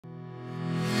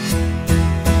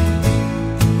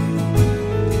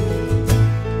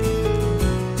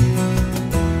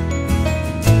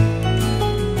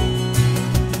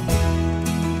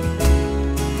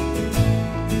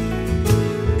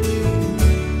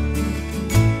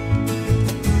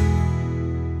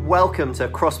welcome to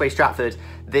Crossway Stratford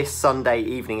this Sunday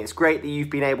evening. It's great that you've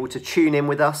been able to tune in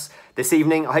with us this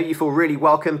evening. I hope you feel really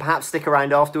welcome. Perhaps stick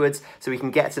around afterwards so we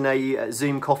can get to know you at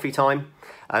Zoom coffee time.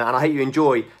 And I hope you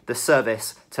enjoy the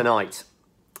service tonight.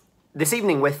 This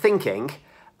evening we're thinking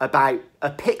about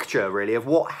a picture really of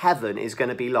what heaven is going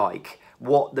to be like,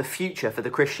 what the future for the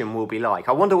Christian will be like.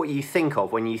 I wonder what you think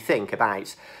of when you think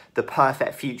about the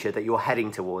perfect future that you're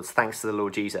heading towards, thanks to the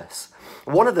Lord Jesus.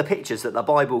 One of the pictures that the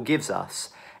Bible gives us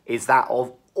is that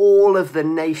of all of the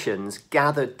nations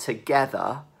gathered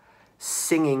together,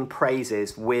 singing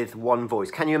praises with one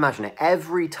voice. Can you imagine it?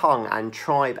 Every tongue and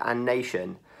tribe and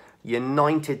nation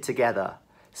united together,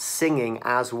 singing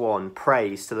as one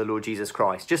praise to the Lord Jesus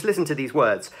Christ. Just listen to these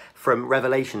words from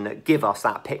Revelation that give us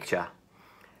that picture.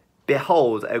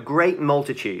 Behold, a great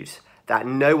multitude that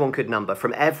no one could number,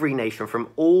 from every nation, from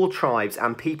all tribes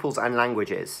and peoples and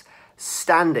languages,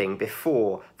 standing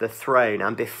before the throne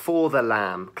and before the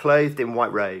Lamb, clothed in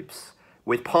white robes,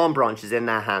 with palm branches in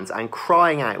their hands, and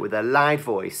crying out with a loud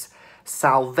voice,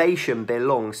 salvation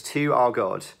belongs to our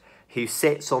God, who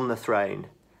sits on the throne,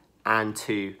 and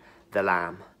to the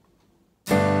Lamb.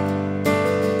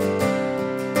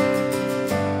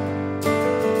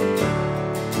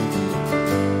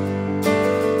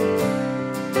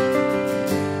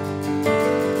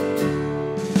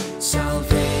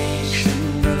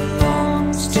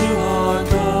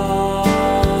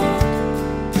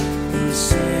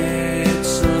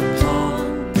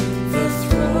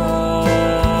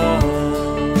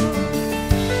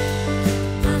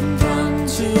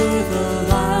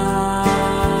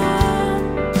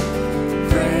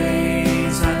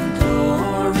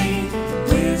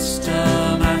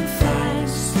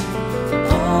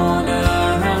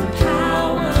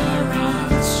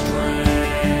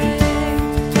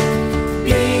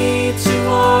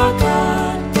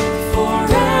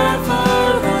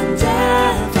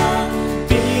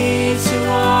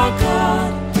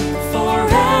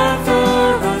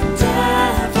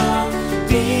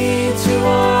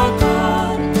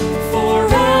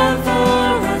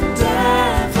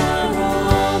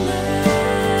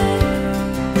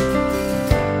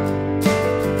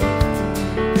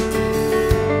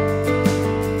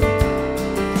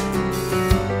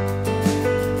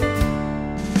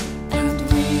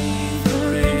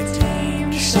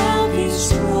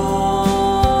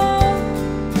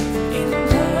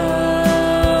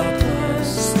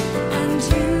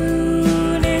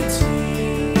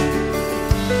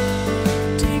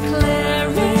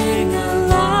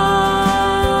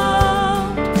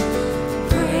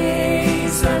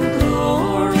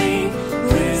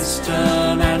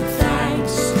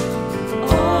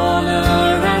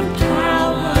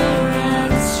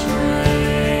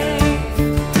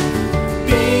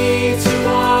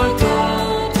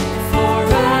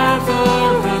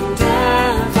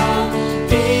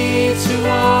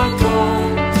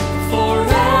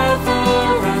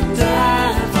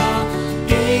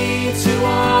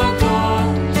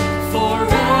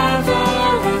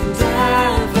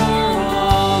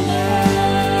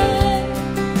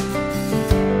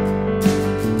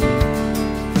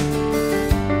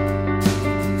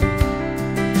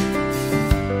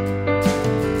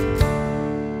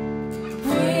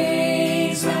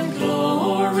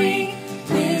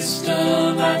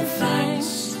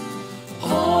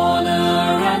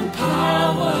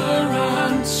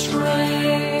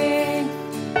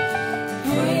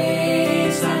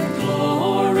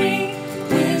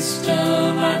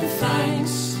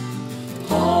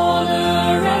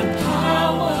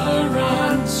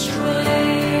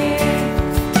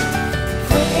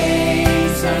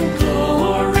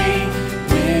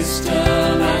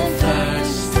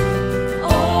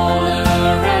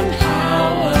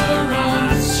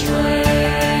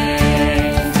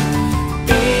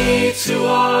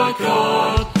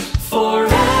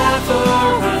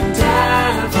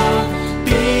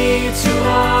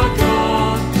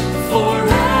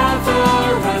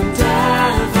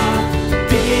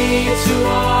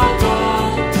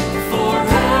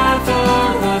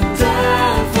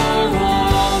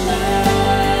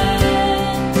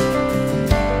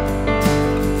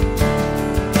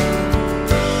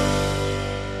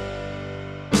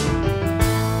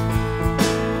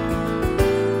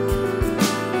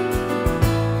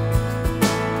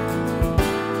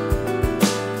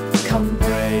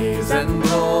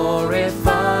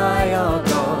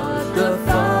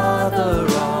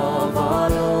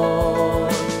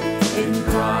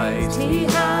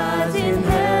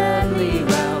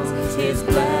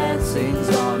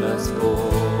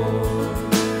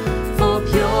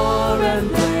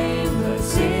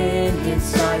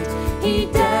 He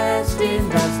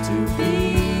destined us to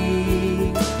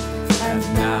be, and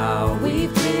now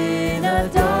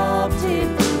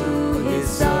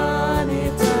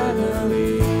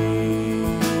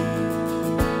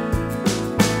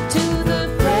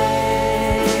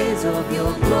of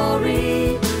your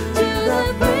glory, to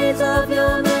the praise of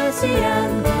your mercy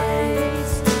and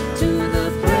grace, to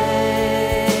the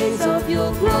praise of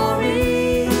your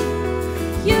glory.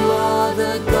 You are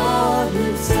the God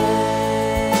who saves.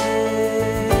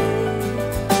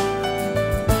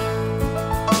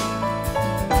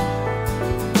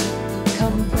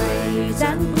 Come praise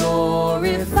and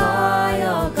glorify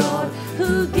our God,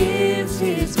 who gives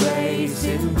his grace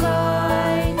in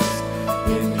Christ.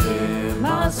 In him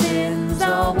our sins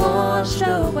are washed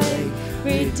away,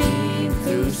 redeemed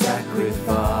through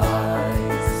sacrifice.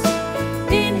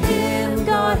 In him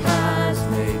God has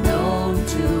made known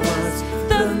to us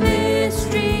the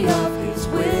mystery of his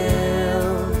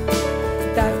will,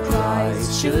 that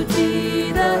Christ should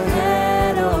be the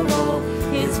head of all,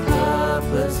 his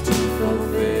purpose to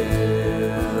fulfill.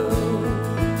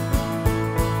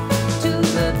 To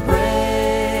the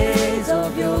praise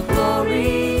of your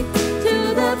glory,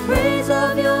 to the praise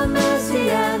of your mercy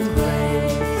and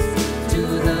grace, to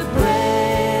the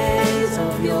praise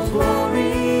of your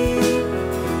glory.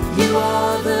 You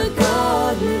are the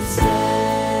God who saves.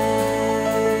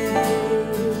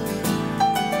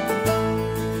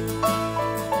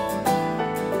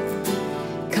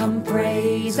 Come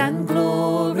praise and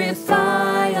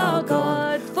glorify our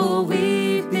God, for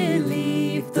we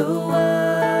believe the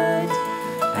word,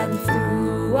 and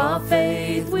through our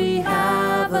faith we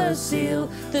have a seal,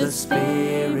 the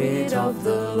Spirit of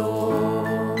the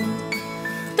Lord.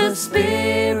 The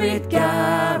Spirit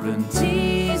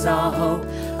guarantees our hope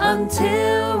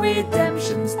until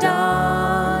redemption's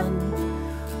done,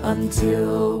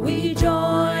 until we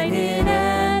join in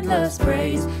endless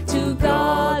praise to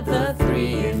God the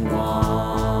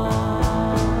Three-in-One.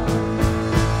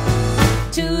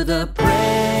 To the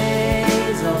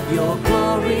praise of your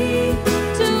glory,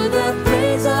 to the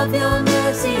praise of your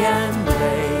mercy and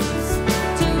grace,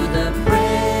 to the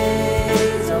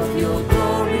praise of your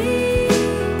glory.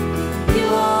 You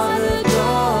are the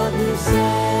God who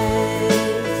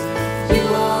saves. You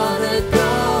are the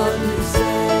God who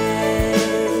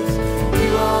saves.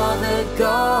 You are the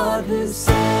God who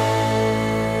saves.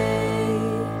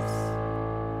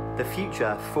 The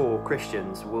future for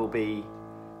Christians will be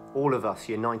all of us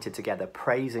united together,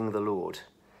 praising the Lord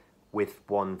with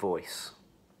one voice.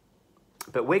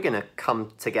 But we're going to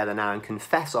come together now and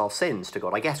confess our sins to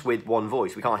God, I guess with one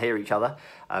voice. We can't hear each other,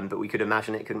 but we could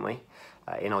imagine it, couldn't we?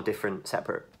 In our different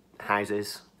separate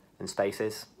houses and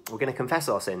spaces. We're going to confess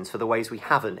our sins for the ways we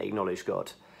haven't acknowledged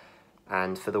God,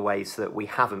 and for the ways that we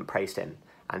haven't praised him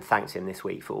and thanked him this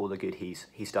week for all the good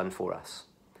he's done for us.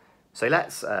 So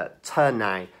let's turn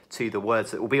now to the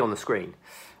words that will be on the screen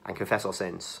and confess our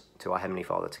sins to our Heavenly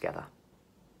Father together.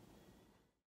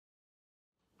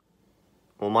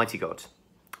 Almighty God,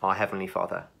 our Heavenly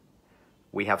Father,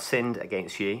 we have sinned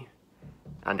against you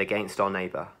and against our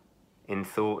neighbour in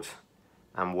thought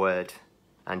and word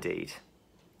and deed,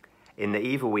 in the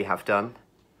evil we have done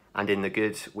and in the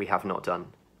good we have not done,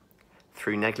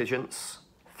 through negligence,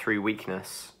 through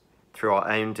weakness, through our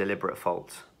own deliberate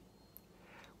fault.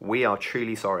 We are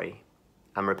truly sorry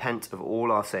and repent of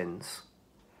all our sins.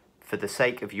 For the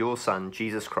sake of your Son,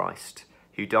 Jesus Christ,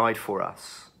 who died for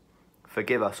us,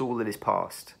 forgive us all that is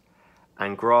past,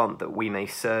 and grant that we may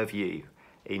serve you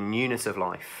in newness of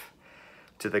life,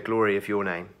 to the glory of your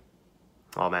name.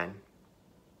 Amen.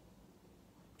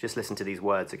 Just listen to these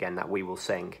words again that we will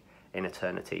sing in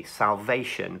eternity.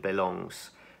 Salvation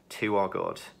belongs to our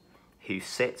God, who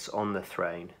sits on the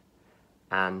throne,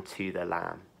 and to the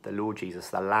Lamb, the Lord Jesus,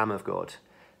 the Lamb of God,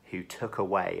 who took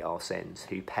away our sins,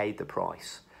 who paid the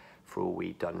price for all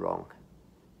we'd done wrong.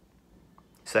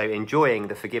 So enjoying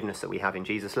the forgiveness that we have in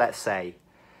Jesus, let's say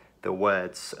the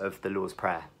words of the Lord's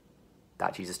Prayer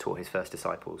that Jesus taught his first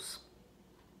disciples.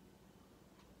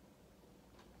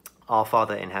 Our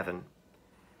Father in heaven,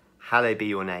 hallowed be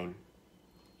your name.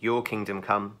 Your kingdom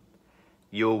come,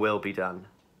 your will be done,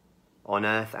 on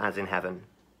earth as in heaven.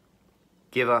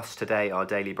 Give us today our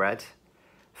daily bread.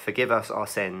 Forgive us our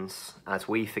sins, as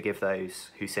we forgive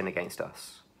those who sin against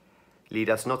us. Lead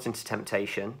us not into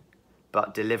temptation,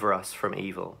 but deliver us from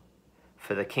evil.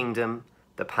 For the kingdom,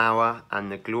 the power, and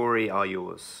the glory are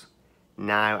yours,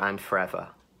 now and forever.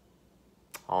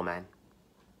 Amen.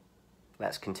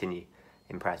 Let's continue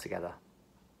in prayer together.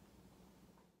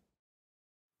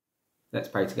 Let's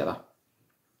pray together.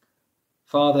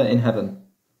 Father in heaven,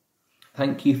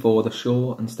 thank you for the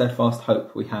sure and steadfast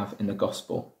hope we have in the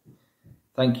gospel.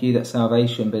 Thank you that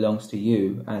salvation belongs to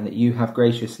you and that you have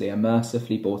graciously and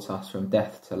mercifully brought us from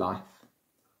death to life.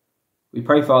 We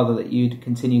pray, Father, that you'd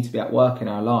continue to be at work in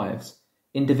our lives,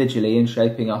 individually in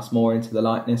shaping us more into the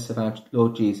likeness of our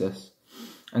Lord Jesus,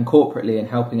 and corporately in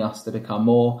helping us to become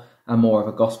more and more of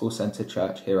a gospel-centred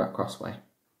church here at Crossway.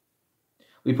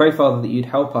 We pray, Father, that you'd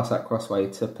help us at Crossway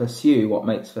to pursue what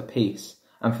makes for peace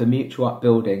and for mutual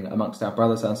upbuilding amongst our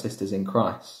brothers and sisters in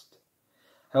Christ.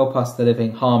 Help us to live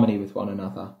in harmony with one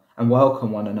another and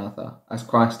welcome one another as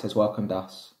Christ has welcomed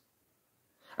us.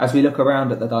 As we look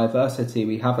around at the diversity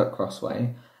we have at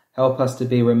Crossway, help us to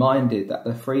be reminded that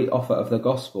the free offer of the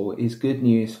gospel is good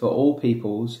news for all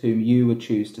peoples whom you would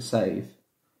choose to save.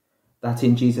 That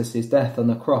in Jesus' death on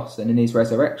the cross and in his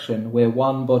resurrection, we're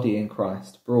one body in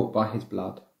Christ, brought by his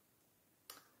blood.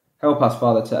 Help us,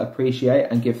 Father, to appreciate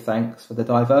and give thanks for the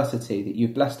diversity that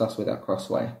you've blessed us with at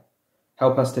Crossway.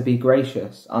 Help us to be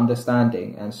gracious,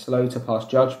 understanding, and slow to pass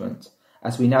judgment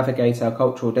as we navigate our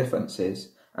cultural differences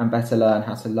and better learn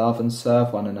how to love and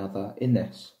serve one another in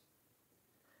this.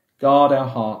 Guard our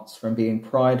hearts from being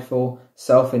prideful,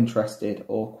 self-interested,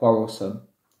 or quarrelsome.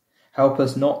 Help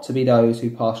us not to be those who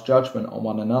pass judgment on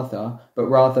one another, but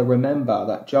rather remember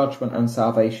that judgment and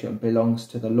salvation belongs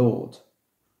to the Lord.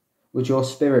 Would your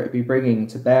Spirit be bringing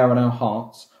to bear on our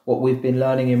hearts what we've been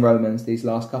learning in Romans these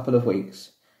last couple of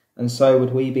weeks, and so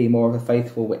would we be more of a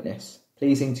faithful witness,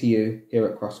 pleasing to you here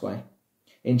at Crossway.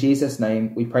 In Jesus'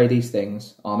 name we pray these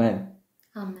things. Amen.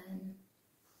 Amen.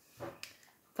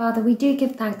 Father, we do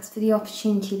give thanks for the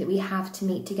opportunity that we have to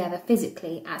meet together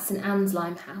physically at St Anne's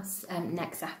Limehouse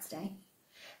next Saturday.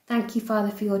 Thank you, Father,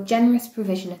 for your generous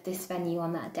provision of this venue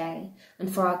on that day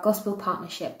and for our gospel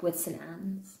partnership with St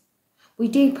Anne's. We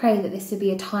do pray that this would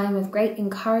be a time of great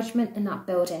encouragement and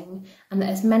upbuilding, and that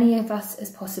as many of us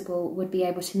as possible would be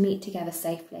able to meet together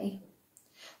safely.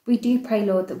 We do pray,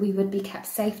 Lord, that we would be kept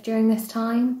safe during this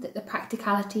time, that the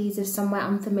practicalities of somewhere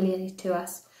unfamiliar to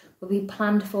us would be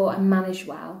planned for and managed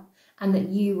well, and that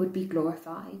you would be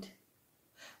glorified.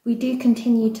 We do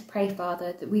continue to pray,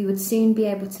 Father, that we would soon be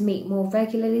able to meet more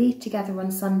regularly together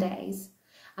on Sundays,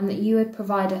 and that you would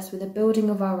provide us with a building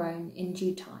of our own in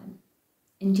due time.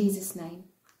 In Jesus' name,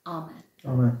 Amen.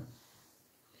 Amen.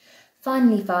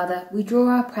 Finally, Father, we draw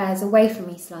our prayers away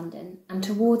from East London and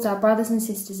towards our brothers and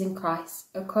sisters in Christ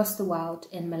across the world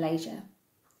in Malaysia.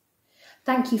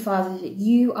 Thank you, Father, that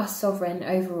you are sovereign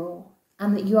over all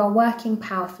and that you are working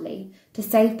powerfully to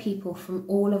save people from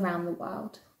all around the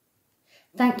world.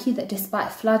 Thank you that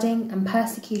despite flooding and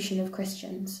persecution of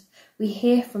Christians, we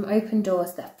hear from open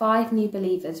doors that 5 new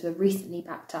believers were recently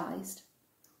baptised.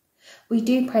 We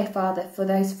do pray, Father, for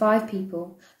those 5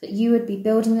 people, that you would be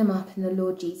building them up in the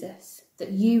Lord Jesus,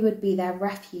 that you would be their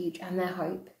refuge and their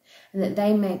hope, and that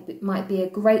they might be a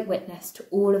great witness to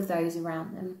all of those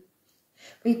around them.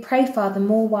 We pray, Father,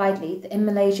 more widely that in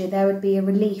Malaysia there would be a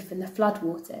relief in the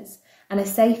floodwaters and a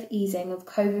safe easing of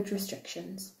COVID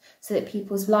restrictions, so that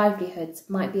people's livelihoods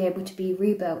might be able to be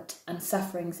rebuilt and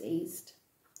sufferings eased.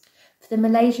 For the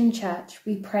Malaysian Church,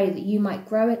 we pray that you might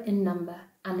grow it in number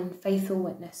and in faithful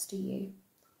witness to you.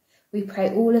 We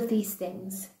pray all of these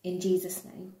things in Jesus'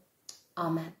 name.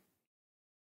 Amen.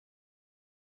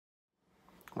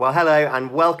 Well, hello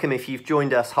and welcome if you've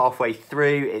joined us halfway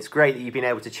through. It's great that you've been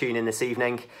able to tune in this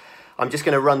evening. I'm just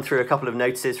going to run through a couple of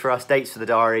notices for us, dates for the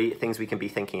diary, things we can be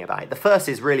thinking about. The first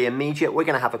is really immediate. We're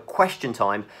going to have a question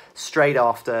time straight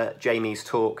after Jamie's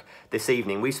talk this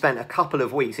evening. We've spent a couple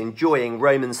of weeks enjoying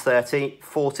Romans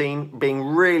 14, being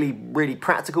really, really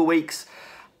practical weeks.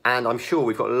 And I'm sure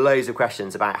we've got loads of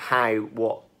questions about how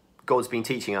what God's been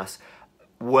teaching us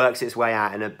works its way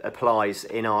out and applies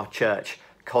in our church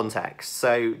context.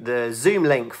 So the Zoom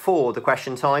link for the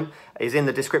question time is in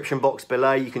the description box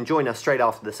below. You can join us straight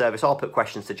after the service. I'll put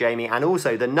questions to Jamie, and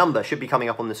also the number should be coming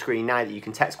up on the screen now that you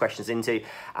can text questions into,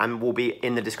 and will be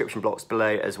in the description box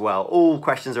below as well. All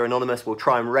questions are anonymous. We'll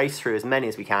try and race through as many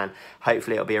as we can.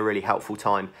 Hopefully it'll be a really helpful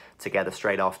time together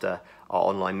straight after our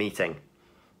online meeting.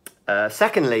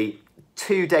 Secondly,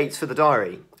 2 dates for the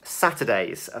diary.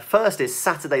 Saturdays. First is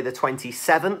Saturday the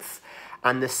 27th,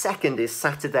 and the second is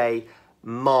Saturday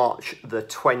March the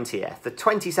 20th. The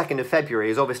 22nd of February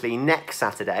is obviously next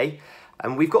Saturday,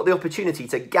 and we've got the opportunity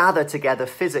to gather together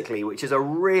physically, which is a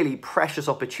really precious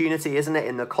opportunity, isn't it,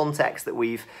 in the context that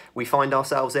we find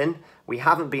ourselves in. We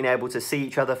haven't been able to see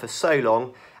each other for so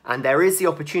long, and there is the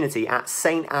opportunity at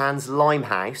St Anne's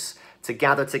Limehouse to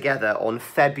gather together on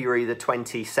February the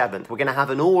 27th. We're going to have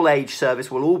an all-age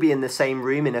service. We'll all be in the same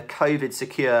room in a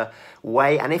COVID-secure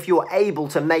way, and if you're able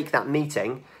to make that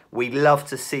meeting, we'd love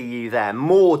to see you there.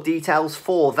 More details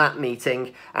for that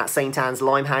meeting at St Anne's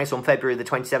Limehouse on February the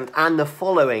 27th and the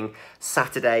following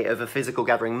Saturday of a physical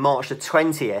gathering, March the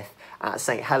 20th at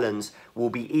St Helens, will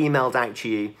be emailed out to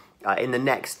you in the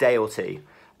next day or two.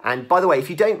 And by the way, if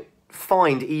you don't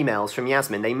find emails from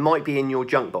Yasmin. They might be in your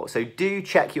junk box. So do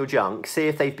check your junk, see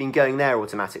if they've been going there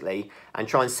automatically, and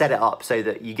try and set it up so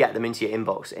that you get them into your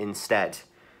inbox instead.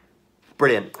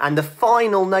 Brilliant. And the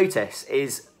final notice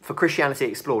is for Christianity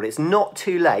Explored. It's not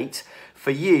too late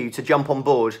for you to jump on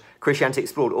board Christianity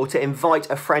Explored or to invite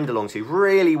a friend along to.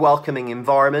 Really welcoming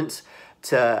environment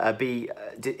to be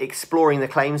exploring the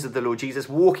claims of the Lord Jesus,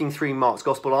 walking through Mark's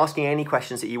Gospel, asking any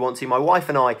questions that you want to. My wife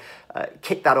and I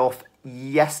kicked that off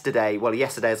yesterday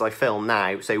as I film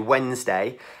now, so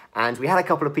Wednesday, and we had a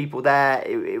couple of people there.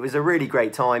 It was a really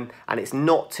great time, and it's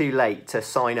not too late to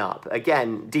sign up.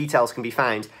 Again, details can be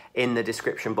found in the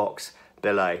description box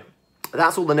below.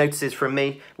 That's all the notices from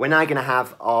me. We're now going to have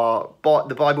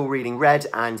the Bible reading read,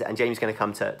 and Jamie's going to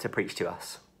come to preach to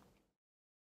us.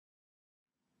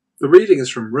 The reading is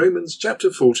from Romans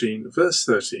chapter 14, verse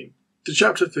 13 to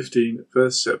chapter 15,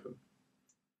 verse 7.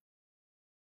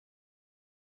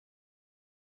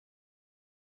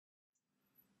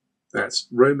 That's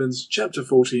Romans chapter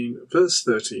 14, verse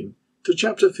 13 to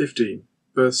chapter 15,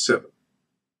 verse 7.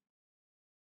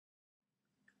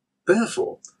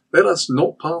 Therefore, let us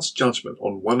not pass judgment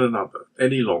on one another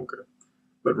any longer,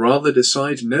 but rather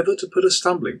decide never to put a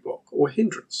stumbling block or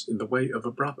hindrance in the way of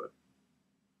a brother.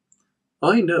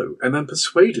 I know and am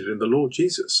persuaded in the Lord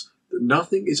Jesus that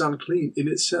nothing is unclean in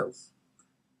itself,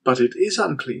 but it is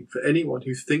unclean for anyone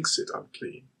who thinks it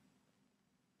unclean.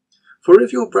 For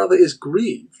if your brother is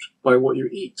grieved by what you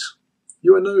eat,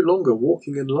 you are no longer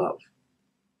walking in love.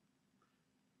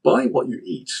 By what you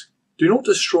eat, do not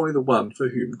destroy the one for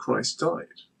whom Christ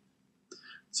died.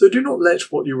 So do not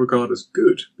let what you regard as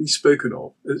good be spoken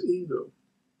of as evil.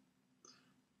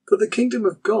 For the kingdom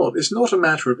of God is not a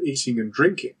matter of eating and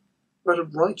drinking, but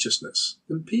of righteousness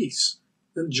and peace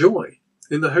and joy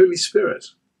in the Holy Spirit.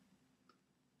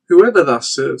 Whoever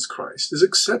thus serves Christ is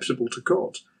acceptable to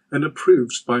God and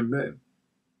approved by men.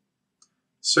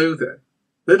 So then,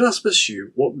 let us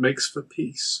pursue what makes for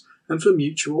peace and for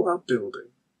mutual upbuilding.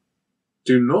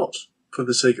 Do not, for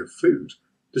the sake of food,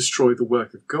 destroy the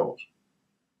work of God.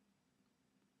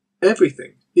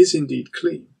 Everything is indeed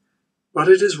clean, but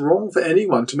it is wrong for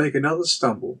anyone to make another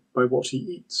stumble by what he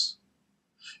eats.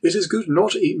 It is good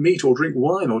not to eat meat or drink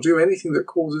wine or do anything that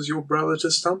causes your brother to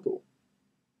stumble.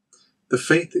 The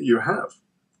faith that you have,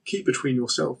 keep between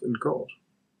yourself and God.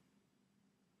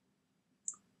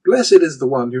 Blessed is the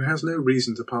one who has no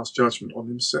reason to pass judgment on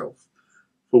himself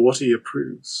for what he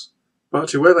approves,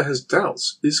 but whoever has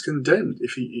doubts is condemned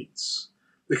if he eats,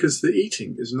 because the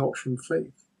eating is not from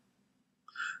faith.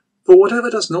 For whatever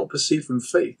does not proceed from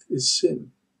faith is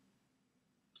sin.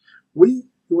 We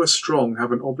who are strong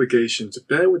have an obligation to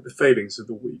bear with the failings of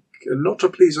the weak, and not to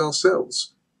please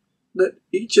ourselves. Let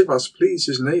each of us please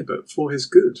his neighbour for his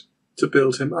good, to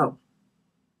build him up.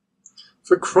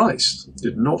 For Christ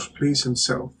did not please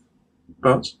himself,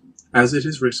 but, as it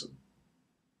is written,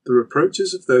 the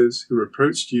reproaches of those who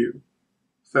reproached you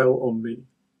fell on me.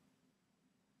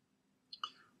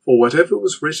 For whatever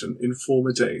was written in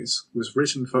former days was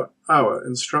written for our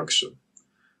instruction,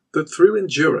 that through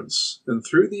endurance and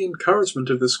through the encouragement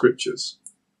of the Scriptures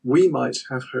we might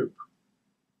have hope.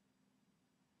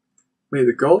 May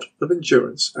the God of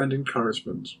endurance and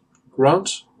encouragement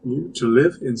grant you to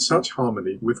live in such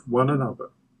harmony with one another,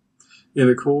 in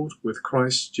accord with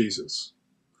Christ Jesus,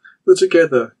 that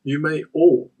together you may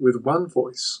all with one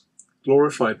voice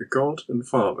glorify the God and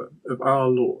Father of our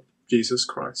Lord Jesus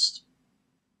Christ.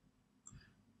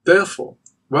 Therefore,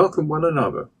 welcome one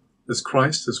another as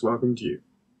Christ has welcomed you,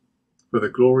 for the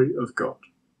glory of God.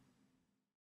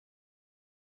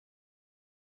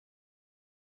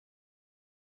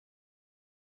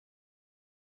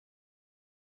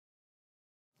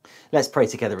 Let's pray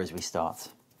together as we start.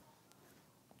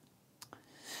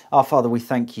 Our Father, we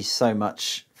thank you so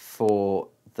much for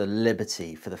the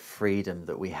liberty, for the freedom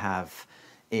that we have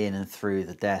in and through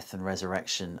the death and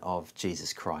resurrection of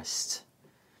Jesus Christ.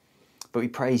 But we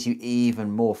praise you even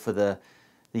more for the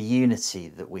unity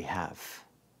that we have,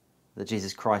 that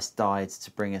Jesus Christ died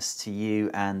to bring us to you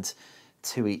and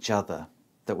to each other,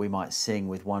 that we might sing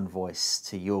with one voice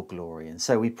to your glory. And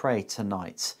so we pray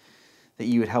tonight that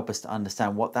you would help us to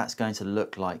understand what that's going to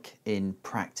look like in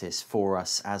practice for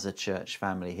us as a church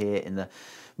family here in the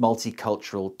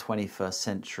multicultural 21st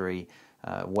century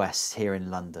West here in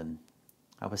London.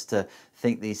 Help us to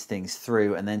think these things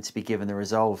through and then to be given the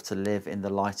resolve to live in the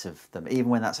light of them, even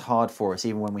when that's hard for us,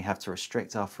 even when we have to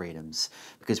restrict our freedoms,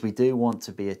 because we do want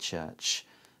to be a church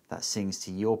that sings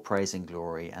to your praise and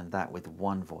glory, and that with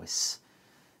one voice.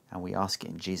 And we ask it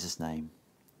in Jesus' name.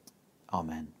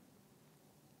 Amen.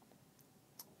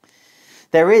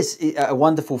 There is a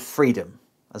wonderful freedom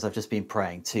as I've just been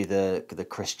praying, to the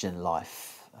Christian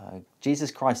life.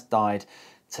 Jesus Christ died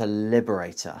to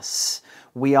liberate us.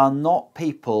 We are not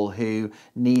people who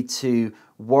need to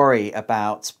worry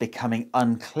about becoming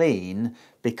unclean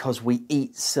because we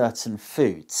eat certain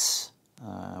foods.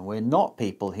 We're not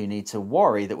people who need to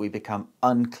worry that we become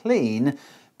unclean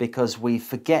because we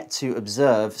forget to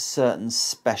observe certain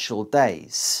special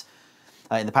days.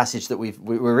 In the passage that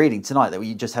we're reading tonight, that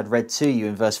we just had read to you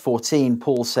in verse 14,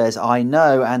 Paul says, "I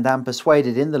know and am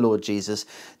persuaded in the Lord Jesus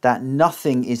that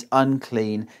nothing is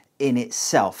unclean in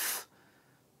itself."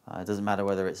 It doesn't matter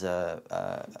whether it's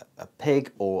a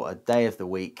pig or a day of the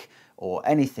week or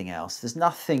anything else. There's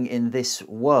nothing in this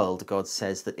world, God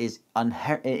says, that is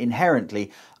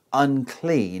inherently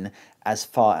unclean as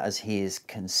far as he is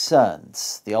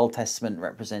concerned. The Old Testament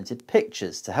represented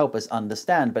pictures to help us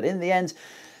understand, but in the end,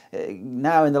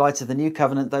 now in the light of the new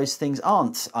covenant, those things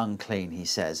aren't unclean, he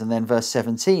says. And then verse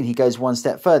 17, he goes one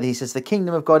step further. He says, "The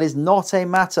kingdom of God is not a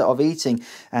matter of eating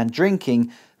and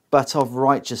drinking, but of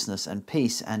righteousness and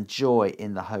peace and joy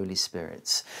in the Holy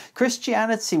Spirit."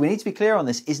 Christianity, we need to be clear on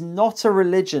this, is not a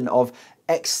religion of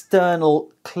external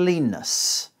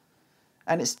cleanness.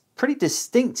 And it's pretty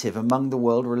distinctive among the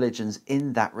world religions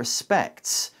in that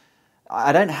respect.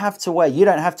 You don't have to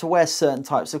wear certain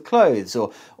types of clothes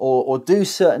or do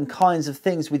certain kinds of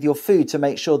things with your food to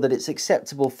make sure that it's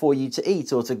acceptable for you to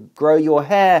eat, or to grow your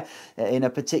hair in a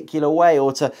particular way,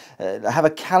 or to have a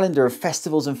calendar of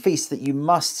festivals and feasts that you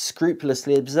must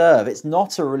scrupulously observe. It's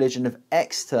not a religion of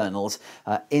externals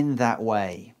in that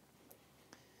way.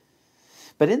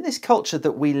 But in this culture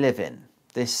that we live in,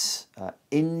 this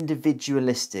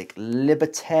individualistic,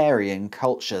 libertarian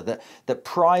culture that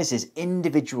prizes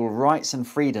individual rights and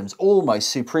freedoms almost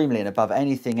supremely and above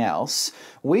anything else,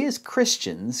 we as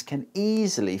Christians can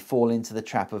easily fall into the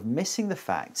trap of missing the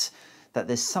fact that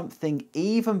there's something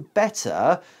even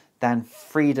better than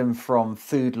freedom from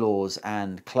food laws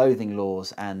and clothing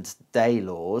laws and day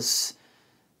laws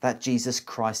that Jesus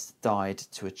Christ died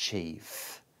to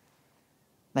achieve.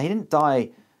 Now, he didn't die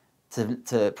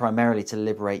to primarily to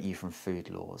liberate you from food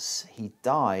laws. He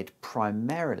died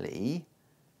primarily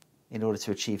in order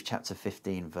to achieve chapter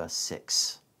 15, verse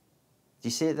 6. Do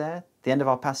you see it there? The end of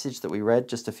our passage that we read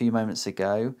just a few moments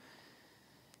ago.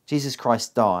 Jesus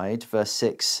Christ died, verse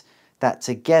 6, that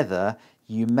together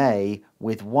you may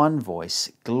with one voice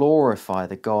glorify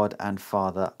the God and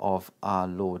Father of our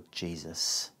Lord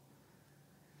Jesus.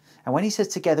 And when he says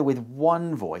together with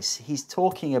one voice, he's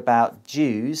talking about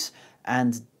Jews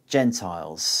and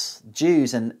Gentiles,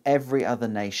 Jews and every other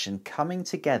nation coming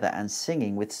together and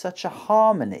singing with such a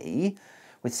harmony,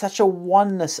 with such a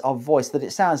oneness of voice, that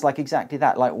it sounds like exactly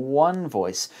that, like one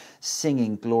voice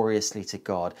singing gloriously to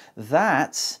God.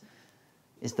 That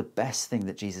is the best thing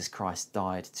that Jesus Christ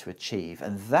died to achieve.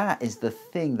 And that is the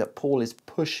thing that Paul is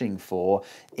pushing for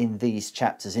in these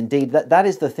chapters. Indeed, that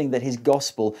is the thing that his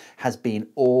gospel has been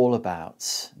all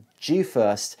about. Jew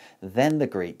first, then the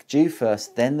Greek. Jew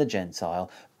first, then the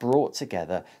Gentile, brought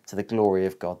together to the glory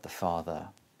of God the Father.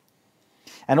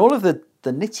 And all of the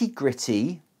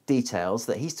nitty-gritty details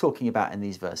that he's talking about in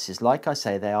these verses, like I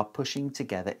say, they are pushing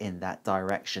together in that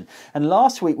direction. And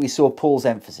last week we saw Paul's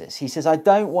emphasis. He says, I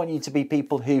don't want you to be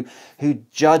people who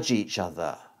judge each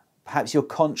other. Perhaps your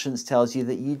conscience tells you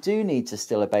that you do need to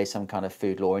still obey some kind of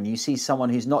food law, and you see someone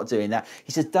who's not doing that.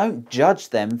 He says, don't judge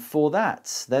them for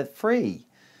that. They're free.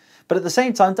 But at the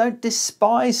same time, don't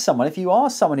despise someone. If you are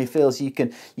someone who feels you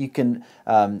can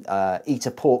eat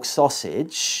a pork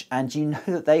sausage and you know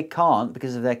that they can't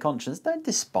because of their conscience, don't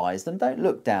despise them. Don't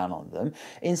look down on them.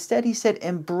 Instead, he said,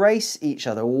 embrace each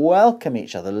other, welcome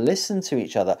each other, listen to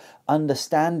each other,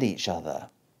 understand each other.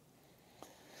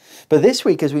 But this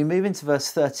week, as we move into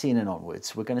verse 13 and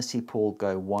onwards, we're going to see Paul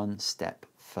go one step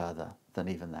further than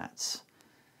even that.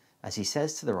 As he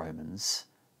says to the Romans,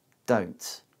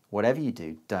 whatever you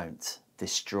do, don't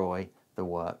destroy the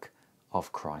work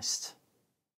of Christ.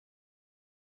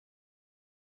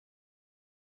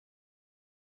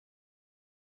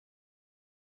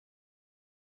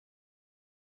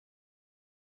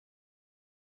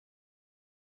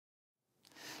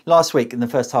 Last week, in the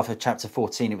first half of chapter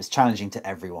 14, it was challenging to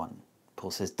everyone.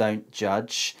 Paul says, don't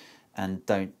judge and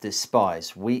don't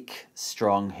despise. Weak,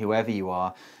 strong, whoever you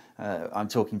are, I'm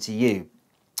talking to you.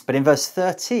 But in verse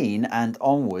 13 and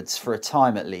onwards, for a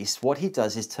time at least, what he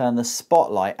does is turn the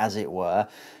spotlight, as it were,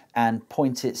 and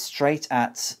point it straight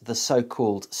at the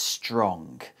so-called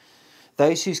strong.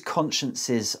 Those whose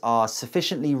consciences are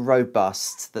sufficiently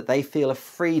robust that they feel a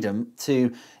freedom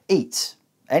to eat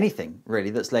anything, really,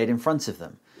 that's laid in front of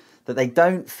them. that they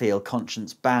don't feel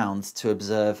conscience bound to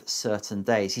observe certain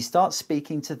days. He starts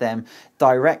speaking to them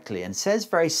directly and says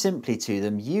very simply to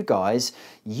them, you guys,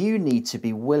 you need to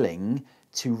be willing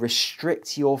to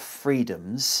restrict your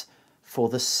freedoms for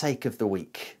the sake of the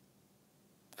weak.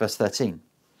 Verse 13.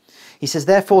 He says,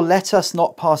 therefore, let us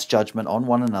not pass judgment on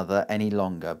one another any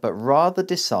longer, but rather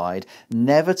decide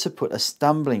never to put a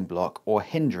stumbling block or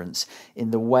hindrance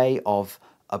in the way of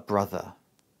a brother.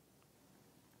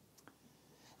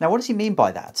 Now, what does he mean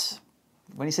by that?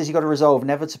 When he says you've got to resolve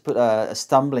never to put a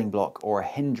stumbling block or a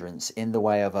hindrance in the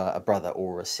way of a brother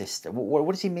or a sister,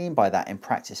 what does he mean by that in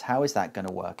practice? How is that going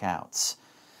to work out?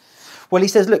 Well, he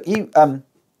says, look,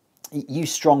 you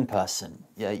strong person,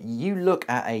 you look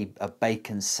at a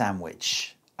bacon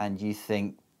sandwich and you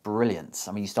think, brilliant.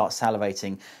 I mean, you start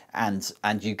salivating and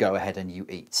you go ahead and you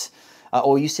eat.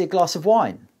 Or you see a glass of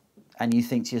wine and you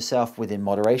think to yourself, within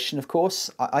moderation, of course,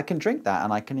 I can drink that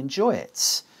and I can enjoy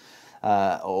it.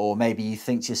 Or maybe you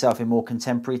think to yourself in more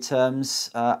contemporary terms,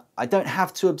 I don't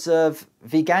have to observe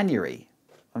veganuary.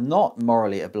 I'm not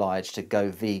morally obliged to go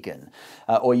vegan.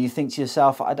 Or you think to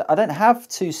yourself, I don't have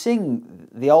to sing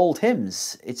the old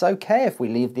hymns. It's okay if we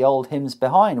leave the old hymns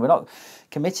behind. We're not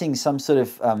committing some sort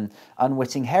of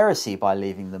unwitting heresy by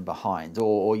leaving them behind.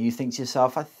 Or you think to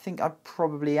yourself, I think I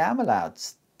probably am allowed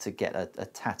to get a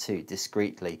tattoo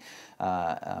discreetly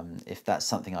if that's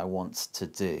something I want to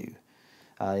do.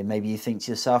 Maybe you think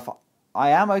to yourself,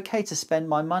 I am okay to spend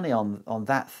my money on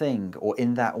that thing or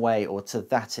in that way or to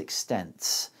that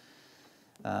extent,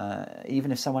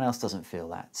 even if someone else doesn't feel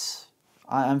that.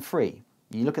 I am free.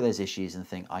 You look at those issues and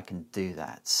think, I can do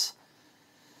that.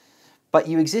 But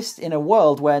you exist in a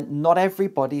world where not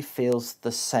everybody feels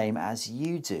the same as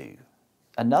you do.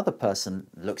 Another person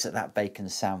looks at that bacon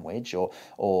sandwich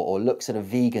or looks at a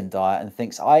vegan diet and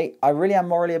thinks, I really am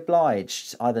morally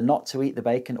obliged either not to eat the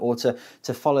bacon or to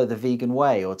follow the vegan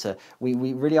way, or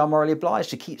we really are morally obliged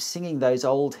to keep singing those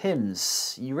old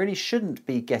hymns. You really shouldn't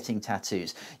be getting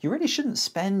tattoos. You really shouldn't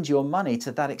spend your money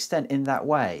to that extent in that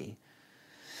way.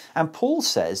 And Paul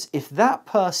says if that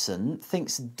person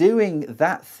thinks doing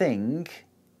that thing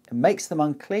makes them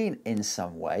unclean in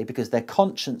some way because their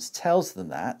conscience tells them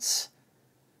that,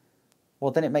 well,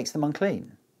 then it makes them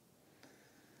unclean.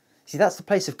 See, that's the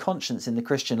place of conscience in the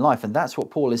Christian life, and that's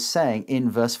what Paul is saying in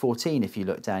verse 14, if you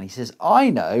look down. He says, I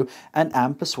know and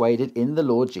am persuaded in the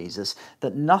Lord Jesus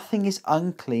that nothing is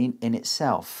unclean in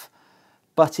itself,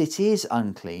 but it is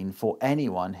unclean for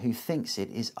anyone who thinks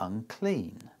it is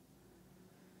unclean.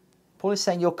 Paul is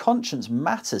saying your conscience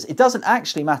matters. It doesn't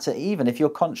actually matter even if your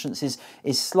conscience is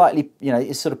slightly,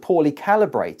 is sort of poorly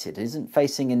calibrated. It isn't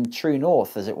facing in true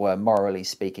north, as it were, morally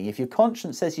speaking. If your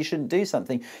conscience says you shouldn't do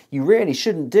something, you really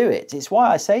shouldn't do it. It's why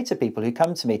I say to people who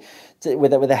come to me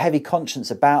with a heavy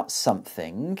conscience about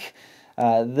something,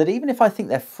 that even if I think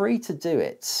they're free to do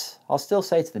it, I'll still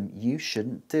say to them, you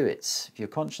shouldn't do it. If your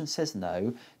conscience says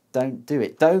no, don't do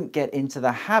it. Don't get into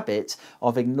the habit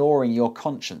of ignoring your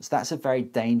conscience. That's a very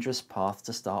dangerous path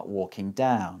to start walking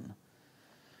down.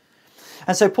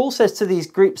 And so Paul says to these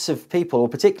groups of people, or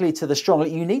particularly to the strong,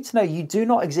 you need to know you do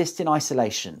not exist in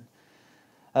isolation.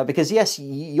 Because yes,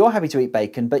 you're happy to eat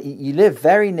bacon, but you live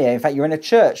very near, in fact, you're in a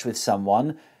church with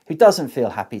someone who doesn't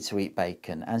feel happy to eat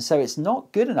bacon. And so it's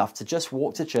not good enough to just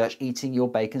walk to church eating your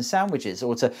bacon sandwiches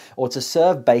or to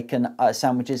serve bacon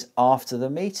sandwiches after the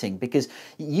meeting, because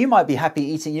you might be happy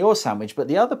eating your sandwich, but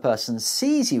the other person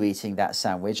sees you eating that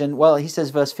sandwich. And well, he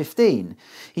says, verse 15,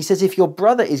 he says, if your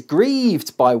brother is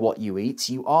grieved by what you eat,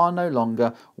 you are no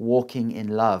longer walking in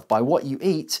love. By what you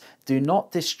eat, do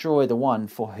not destroy the one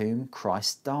for whom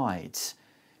Christ died.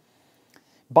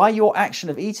 By your action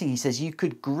of eating, he says, you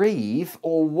could grieve,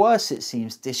 or worse it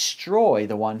seems, destroy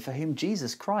the one for whom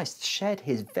Jesus Christ shed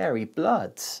his very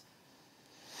blood.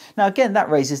 Now again, that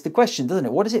raises the question, doesn't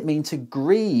it? What does it mean to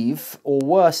grieve, or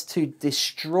worse, to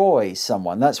destroy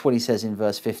someone? That's what he says in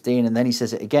verse 15, and then he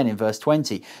says it again in verse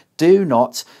 20. Do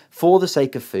not, for the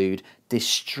sake of food,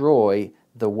 destroy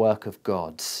the work of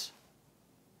God.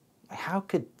 How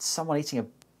could someone eating a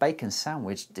bacon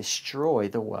sandwich destroy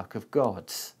the work of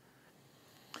God?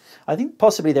 I think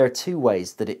possibly there are two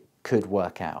ways that it could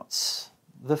work out.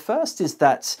 The first is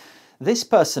that this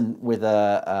person with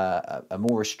a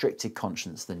more restricted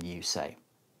conscience than you, say,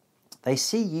 they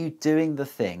see you doing the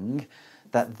thing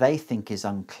that they think is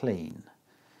unclean.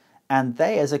 And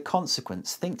they, as a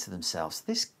consequence, think to themselves,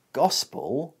 this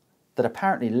gospel that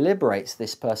apparently liberates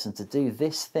this person to do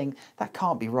this thing, that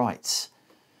can't be right.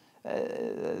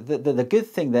 the good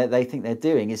thing that they think they're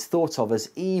doing is thought of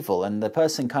as evil, and the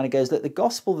person kind of goes, that the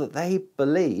gospel that they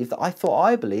believe, that I thought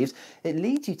I believed, it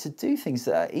leads you to do things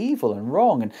that are evil and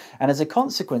wrong, and as a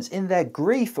consequence, in their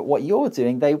grief at what you're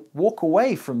doing, they walk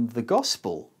away from the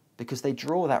gospel because they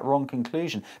draw that wrong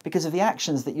conclusion because of the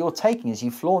actions that you're taking as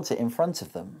you flaunt it in front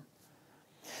of them.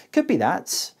 Could be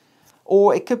that.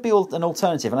 Or it could be an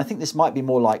alternative, and I think this might be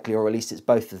more likely, or at least it's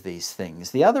both of these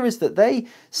things. The other is that they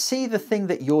see the thing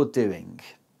that you're doing,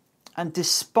 and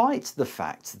despite the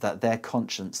fact that their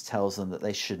conscience tells them that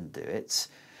they shouldn't do it,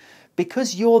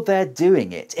 because you're there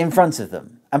doing it in front of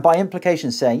them, and by implication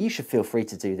saying you should feel free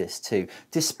to do this too,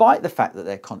 despite the fact that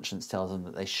their conscience tells them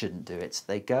that they shouldn't do it,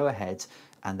 they go ahead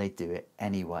and they do it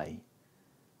anyway.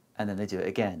 And then they do it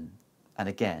again and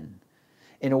again,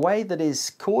 in a way that is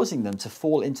causing them to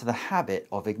fall into the habit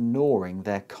of ignoring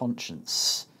their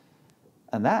conscience.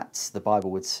 And that, the Bible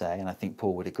would say, and I think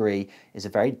Paul would agree, is a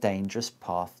very dangerous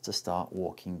path to start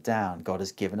walking down. God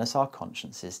has given us our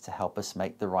consciences to help us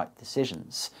make the right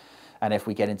decisions. And if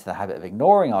we get into the habit of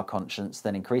ignoring our conscience,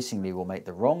 then increasingly we'll make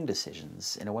the wrong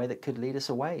decisions in a way that could lead us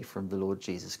away from the Lord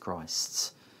Jesus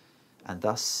Christ. And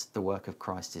thus the work of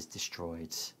Christ is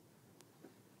destroyed.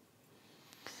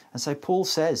 And so Paul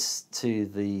says to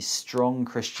the strong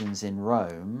Christians in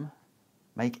Rome,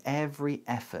 make every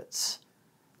effort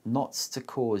not to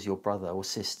cause your brother or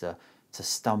sister to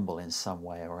stumble in some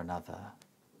way or another.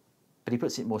 But he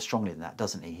puts it more strongly than that,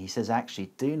 doesn't he? He says,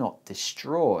 actually, do not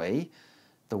destroy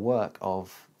the work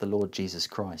of the Lord Jesus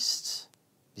Christ.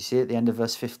 You see at the end of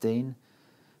verse 15?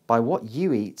 By what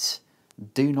you eat,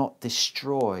 do not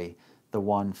destroy the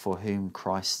one for whom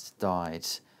Christ died.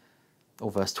 Or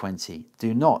verse 20,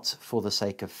 do not, for the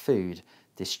sake of food,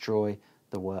 destroy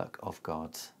the work of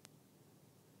God.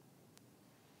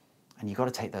 And you've got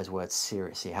to take those words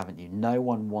seriously, haven't you? No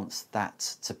one wants that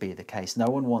to be the case. No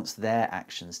one wants their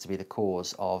actions to be the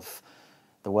cause of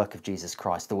the work of Jesus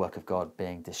Christ, the work of God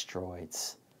being destroyed.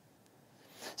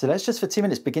 So let's just for 2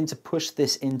 minutes begin to push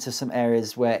this into some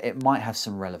areas where it might have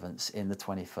some relevance in the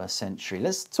 21st century.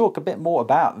 Let's talk a bit more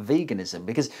about veganism,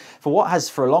 because for what has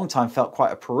for a long time felt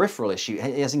quite a peripheral issue,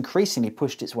 it has increasingly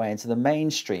pushed its way into the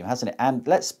mainstream, hasn't it? And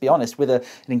let's be honest, with an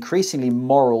increasingly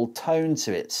moral tone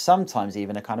to it, sometimes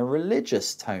even a kind of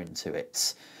religious tone to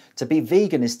it. To be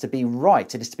vegan is to be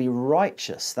right, it is to be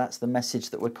righteous. That's the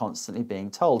message that we're constantly being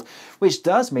told, which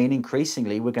does mean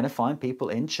increasingly we're going to find people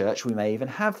in church, we may even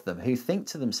have them, who think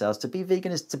to themselves to be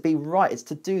vegan is to be right, it's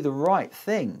to do the right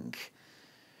thing.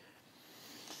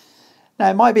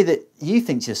 Now, it might be that you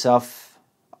think to yourself,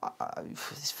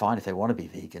 it's fine if they want to be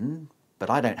vegan, but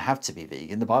I don't have to be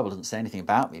vegan. The Bible doesn't say anything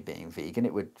about me being vegan.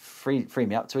 It would free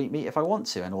me up to eat meat if I want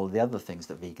to, and all the other things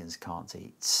that vegans can't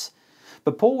eat.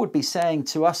 But Paul would be saying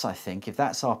to us, I think, if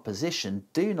that's our position,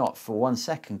 do not for 1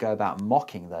 second go about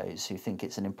mocking those who think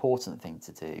it's an important thing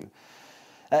to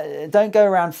do. Don't go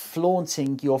around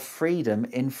flaunting your freedom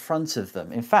in front of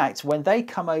them. In fact, when they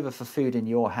come over for food in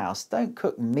your house, don't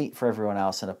cook meat for everyone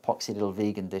else and a poxy little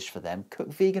vegan dish for them.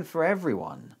 Cook vegan for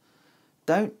everyone.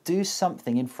 Don't do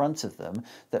something in front of them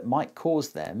that might cause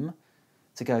them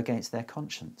to go against their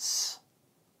conscience.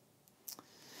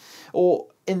 Or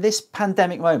in this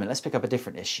pandemic moment, let's pick up a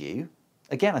different issue.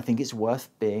 Again, I think it's worth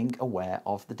being aware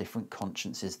of the different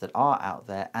consciences that are out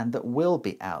there and that will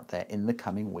be out there in the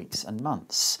coming weeks and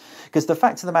months. Because the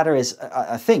fact of the matter is,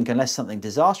 I think, unless something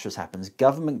disastrous happens,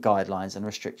 government guidelines and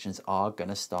restrictions are going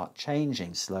to start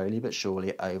changing slowly but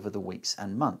surely over the weeks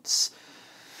and months.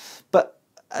 But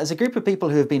as a group of people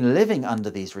who have been living under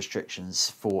these restrictions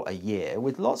for a year,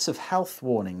 with lots of health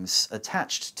warnings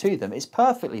attached to them, it's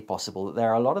perfectly possible that there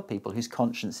are a lot of people whose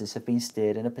consciences have been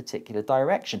steered in a particular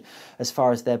direction as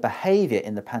far as their behaviour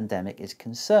in the pandemic is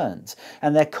concerned.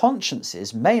 And their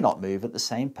consciences may not move at the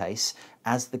same pace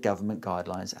as the government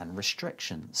guidelines and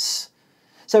restrictions.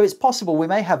 So it's possible we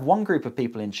may have one group of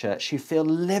people in church who feel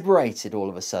liberated all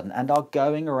of a sudden and are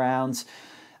going around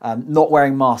not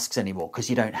wearing masks anymore because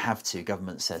you don't have to,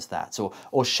 government says that,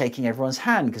 or shaking everyone's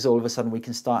hand because all of a sudden we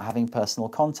can start having personal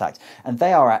contact. And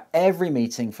they are at every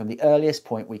meeting from the earliest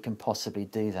point we can possibly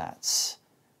do that.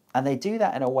 And they do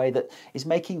that in a way that is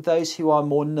making those who are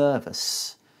more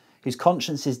nervous, whose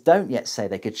consciences don't yet say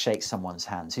they could shake someone's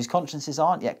hands, whose consciences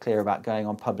aren't yet clear about going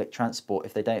on public transport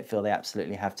if they don't feel they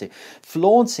absolutely have to,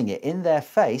 flaunting it in their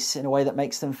face in a way that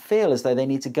makes them feel as though they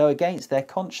need to go against their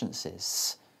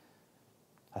consciences.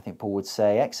 I think Paul would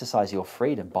say, exercise your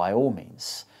freedom by all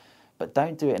means, but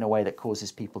don't do it in a way that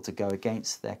causes people to go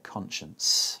against their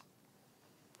conscience.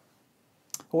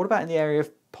 What about in the area of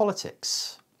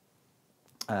politics?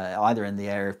 either in the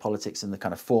area of politics and the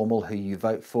kind of formal who you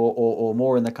vote for, or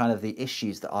more in the kind of the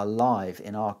issues that are live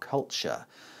in our culture,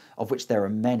 of which there are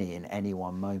many in any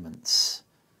one moment.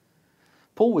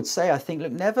 Paul would say, I think,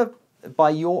 look, never by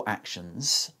your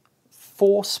actions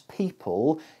force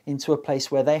people into a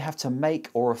place where they have to make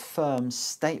or affirm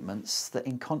statements that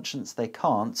in conscience they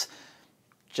can't,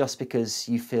 just because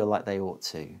you feel like they ought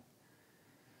to.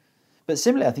 But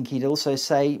similarly, I think he'd also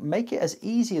say, make it as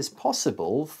easy as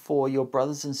possible for your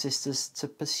brothers and sisters to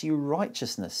pursue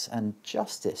righteousness and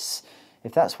justice,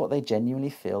 if that's what they genuinely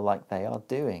feel like they are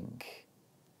doing.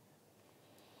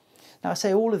 Now, I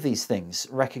say all of these things,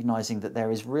 recognising that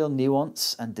there is real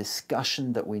nuance and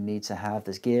discussion that we need to have.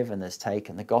 There's give and there's take,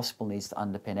 and the gospel needs to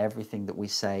underpin everything that we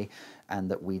say and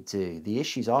that we do. The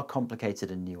issues are complicated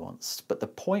and nuanced, but the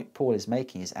point Paul is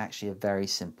making is actually a very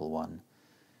simple one.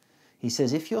 He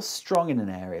says, if you're strong in an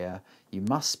area, you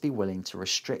must be willing to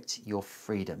restrict your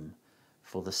freedom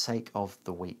for the sake of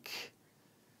the weak.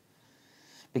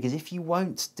 Because if you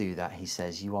won't do that, he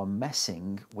says, you are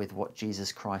messing with what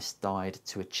Jesus Christ died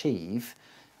to achieve,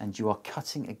 and you are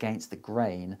cutting against the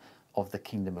grain of the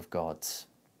kingdom of God.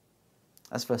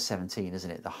 That's verse 17,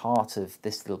 isn't it? The heart of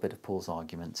this little bit of Paul's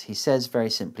argument. He says very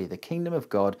simply, the kingdom of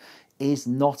God is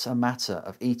not a matter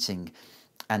of eating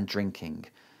and drinking,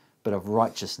 but of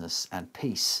righteousness and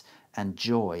peace and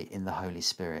joy in the Holy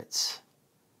Spirit.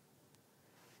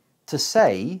 To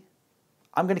say,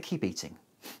 I'm going to keep eating.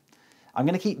 I'm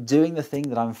going to keep doing the thing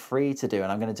that I'm free to do, and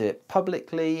I'm going to do it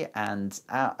publicly and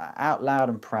out loud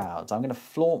and proud. I'm going to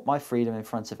flaunt my freedom in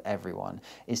front of everyone,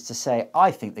 is to say,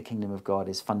 I think the kingdom of God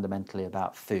is fundamentally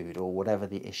about food, or whatever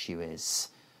the issue is.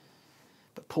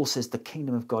 But Paul says the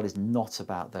kingdom of God is not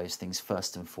about those things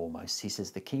first and foremost. He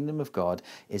says the kingdom of God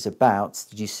is about,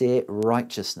 did you see it,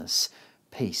 righteousness,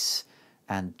 peace,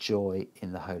 and joy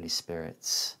in the Holy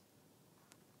Spirit.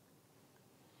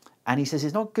 And he says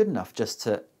it's not good enough just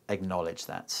to acknowledge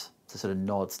that, to sort of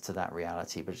nod to that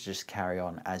reality, but to just carry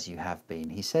on as you have been.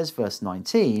 He says, verse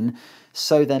 19,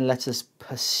 so then let us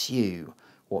pursue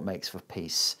what makes for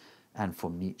peace and for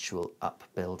mutual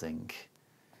upbuilding.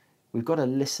 We've got to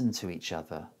listen to each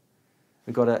other.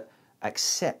 We've got to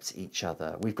accept each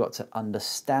other. We've got to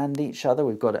understand each other.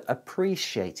 We've got to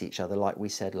appreciate each other, like we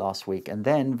said last week. And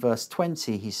then verse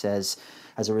 20, he says,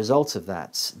 as a result of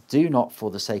that, do not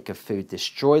for the sake of food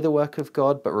destroy the work of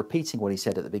God, but repeating what he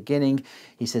said at the beginning,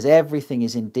 he says, everything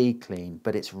is indeed clean,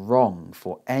 but it's wrong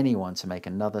for anyone to make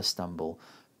another stumble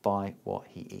by what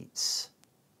he eats.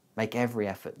 Make every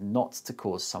effort not to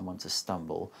cause someone to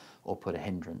stumble or put a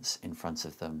hindrance in front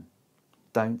of them.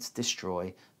 Don't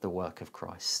destroy the work of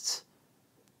Christ.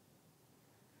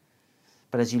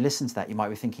 But as you listen to that, you might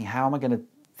be thinking, how am I going to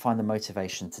find the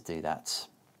motivation to do that?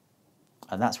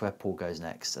 And that's where Paul goes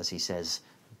next, as he says,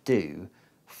 do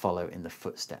follow in the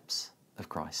footsteps of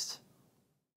Christ.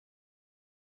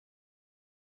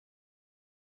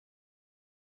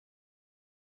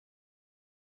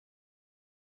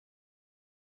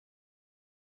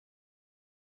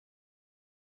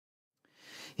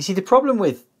 You see, the problem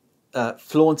with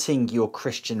flaunting your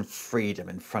Christian freedom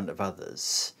in front of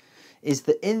others is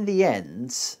that in the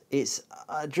end, it's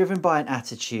driven by an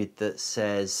attitude that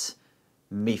says,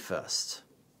 me first.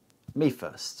 Me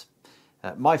first.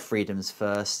 My freedoms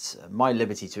first. My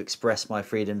liberty to express my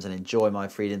freedoms and enjoy my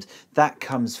freedoms. That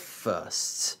comes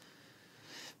first.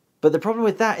 But the problem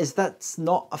with that is that's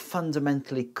not a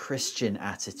fundamentally Christian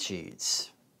attitude.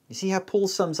 You see how Paul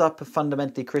sums up a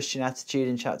fundamentally Christian attitude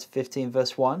in chapter 15,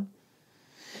 verse 1?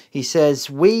 He says,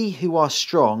 we who are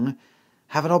strong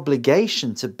have an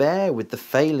obligation to bear with the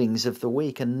failings of the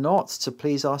weak and not to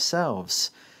please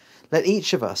ourselves. Let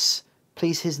each of us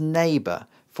please his neighbour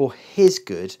for his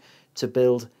good, to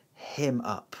build him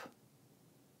up.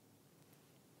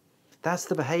 That's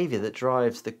the behaviour that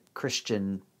drives the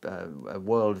Christian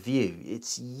worldview.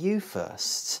 It's you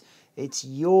first. It's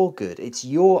your good. It's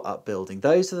your upbuilding.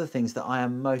 Those are the things that I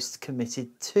am most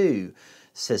committed to,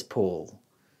 says Paul.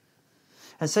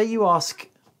 And so you ask,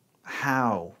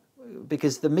 how?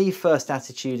 Because the me first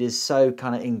attitude is so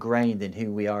kind of ingrained in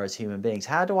who we are as human beings.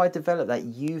 How do I develop that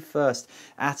you first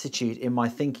attitude in my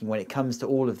thinking when it comes to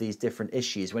all of these different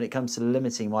issues, when it comes to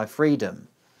limiting my freedom?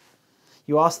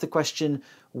 You ask the question,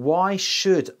 why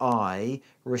should I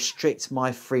restrict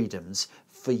my freedoms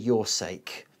for your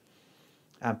sake?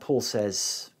 And Paul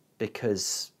says,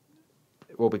 because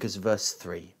verse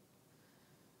 3.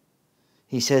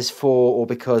 He says,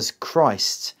 because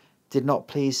Christ did not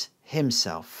please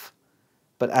himself,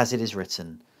 but as it is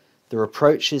written, the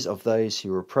reproaches of those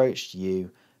who reproached you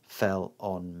fell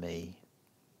on me.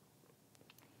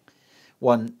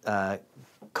 One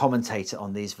commentator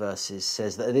on these verses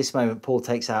says that at this moment Paul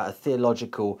takes out a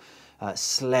theological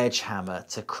sledgehammer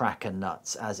to crack a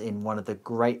nut, as in one of the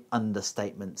great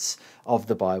understatements of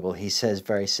the Bible. He says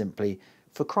very simply,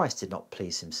 "For Christ did not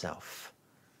please himself."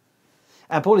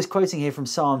 And Paul is quoting here from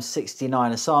Psalm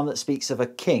 69, a psalm that speaks of a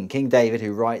king, King David,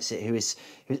 who writes it, who is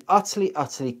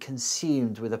utterly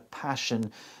consumed with a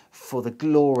passion for the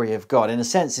glory of God. In a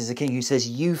sense, is a king who says,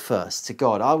 "You first," to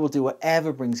God. "I will do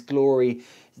whatever brings glory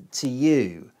to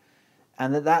you."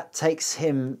 And that takes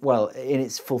him, well, in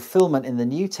its fulfillment in the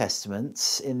New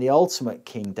Testament, in the ultimate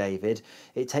King David,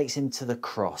 it takes him to the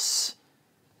cross.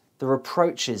 The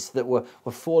reproaches that were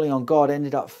falling on God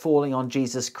ended up falling on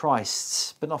Jesus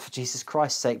Christ, but not for Jesus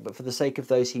Christ's sake, but for the sake of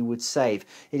those he would save.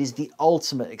 It is the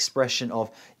ultimate expression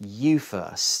of "you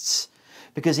first."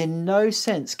 Because in no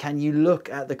sense can you look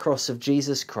at the cross of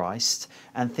Jesus Christ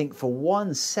and think for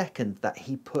 1 second that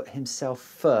he put himself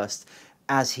first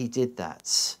as he did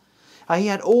that. He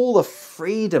had all the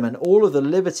freedom and all of the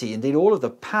liberty, indeed all of the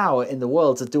power in the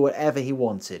world to do whatever he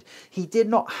wanted. He did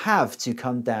not have to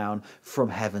come down from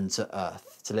heaven to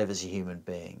earth to live as a human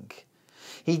being.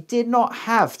 He did not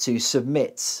have to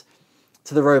submit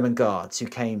to the Roman guards who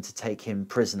came to take him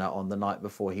prisoner on the night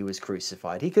before he was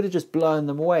crucified. He could have just blown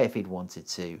them away if he'd wanted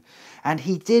to. And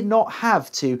he did not have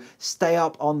to stay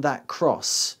up on that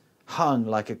cross, hung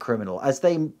like a criminal. As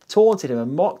they taunted him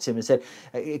and mocked him and said,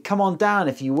 "Come on down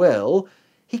if you will,"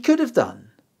 he could have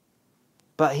done,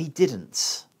 but he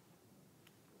didn't.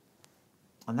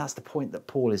 And that's the point that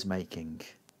Paul is making.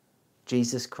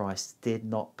 Jesus Christ did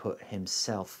not put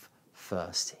himself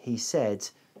first. He said,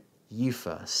 "You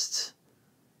first."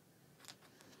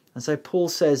 And so Paul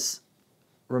says,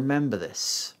 remember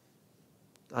this.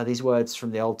 These words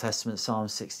from the Old Testament, Psalm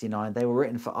 69, they were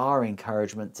written for our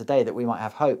encouragement today, that we might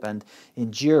have hope and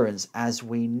endurance as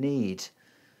we need.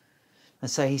 And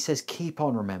so he says, keep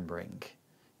on remembering.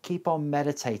 Keep on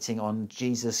meditating on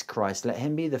Jesus Christ. Let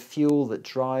him be the fuel that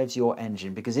drives your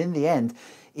engine. Because in the end,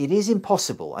 it is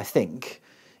impossible, I think.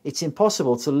 It's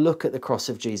impossible to look at the cross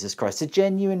of Jesus Christ, to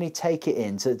genuinely take it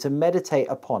in, to meditate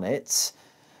upon it,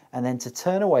 and then to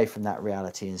turn away from that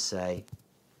reality and say,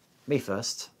 me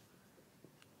first.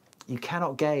 You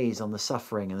cannot gaze on the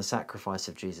suffering and the sacrifice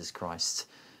of Jesus Christ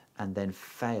and then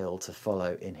fail to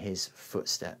follow in his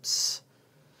footsteps.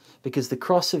 Because the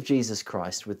cross of Jesus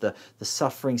Christ, with the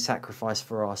suffering sacrifice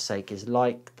for our sake, is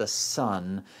like the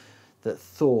sun that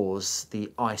thaws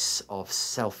the ice of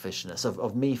selfishness,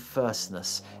 of me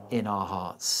firstness in our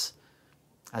hearts.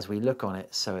 As we look on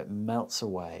it, so it melts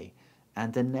away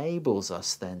and enables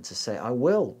us then to say, I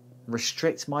will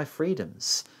restrict my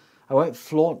freedoms. I won't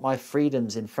flaunt my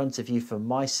freedoms in front of you for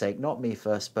my sake, not me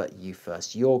first, but you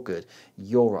first. Your good,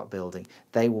 your upbuilding,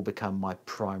 they will become my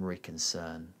primary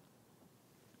concern.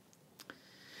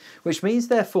 Which means,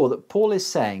 therefore, that Paul is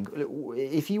saying,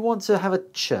 if you want to have a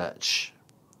church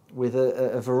with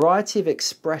a variety of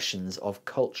expressions of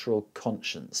cultural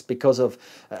conscience, because of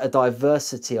a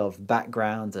diversity of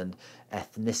background and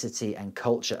ethnicity and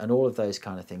culture and all of those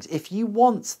kind of things, if you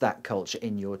want that culture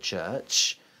in your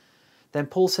church, then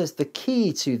Paul says the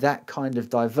key to that kind of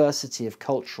diversity of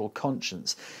cultural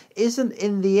conscience isn't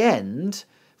in the end,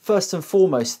 first and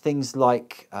foremost, things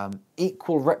like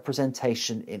equal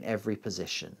representation in every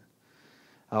position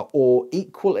or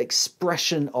equal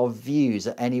expression of views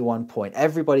at any one point.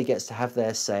 Everybody gets to have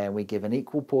their say and we give an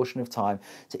equal portion of time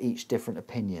to each different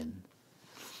opinion.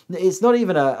 It's not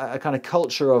even a kind of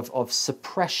culture of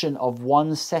suppression of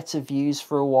one set of views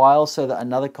for a while so that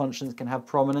another conscience can have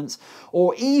prominence,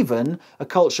 or even a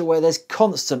culture where there's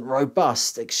constant,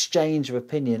 robust exchange of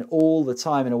opinion all the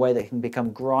time in a way that can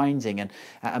become grinding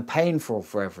and painful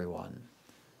for everyone.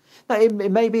 Now,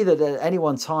 it may be that at any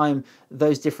one time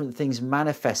those different things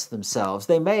manifest themselves.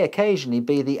 They may occasionally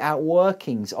be the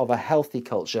outworkings of a healthy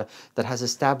culture that has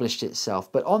established itself.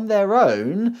 But on their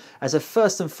own, as a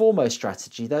first and foremost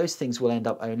strategy, those things will end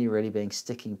up only really being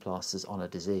sticking plasters on a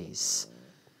disease.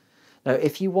 Now,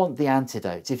 if you want the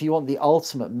antidote, if you want the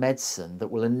ultimate medicine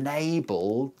that will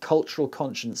enable cultural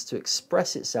conscience to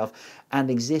express itself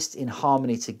and exist in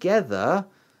harmony together,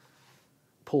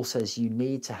 Paul says you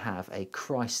need to have a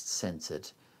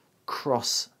Christ-centered,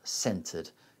 cross-centered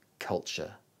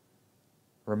culture.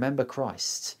 Remember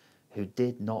Christ, who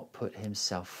did not put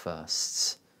himself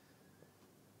first.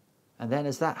 And then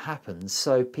as that happens,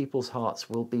 so people's hearts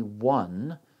will be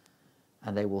one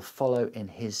and they will follow in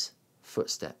his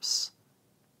footsteps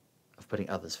of putting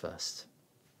others first.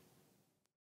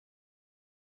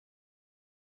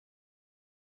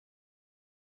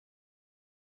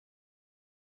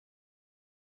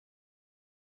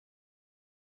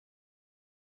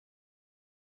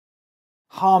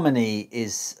 Harmony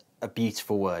is a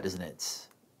beautiful word, isn't it?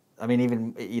 I mean,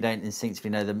 even you don't instinctively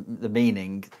know the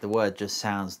meaning, the word just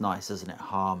sounds nice, doesn't it?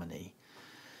 Harmony.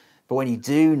 But when you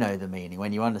do know the meaning,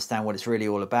 when you understand what it's really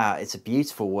all about, it's a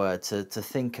beautiful word to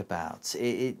think about.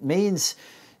 It means,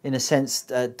 in a sense,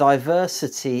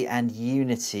 diversity and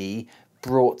unity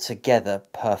brought together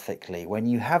perfectly. When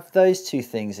you have those two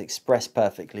things expressed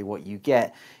perfectly, what you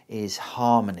get is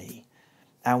harmony.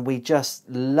 And we just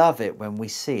love it when we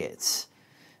see it.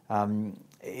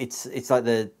 It's like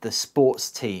the sports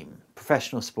team,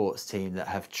 professional sports team that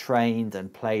have trained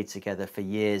and played together for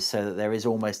years, so that there is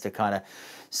almost a kind of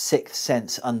sixth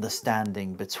sense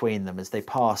understanding between them as they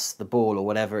pass the ball or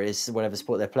whatever it is, whatever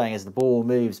sport they're playing. As the ball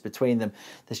moves between them,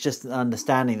 there's just an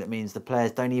understanding that means the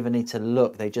players don't even need to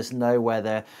look. They just know where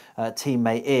their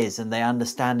teammate is, and they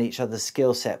understand each other's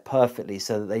skill set perfectly,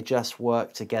 so that they just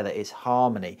work together. It's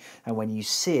harmony, and when you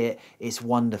see it, it's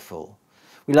wonderful.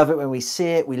 We love it when we see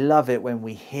it. We love it when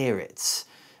we hear it.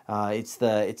 It's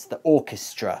the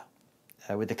orchestra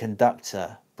with the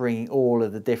conductor bringing all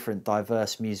of the different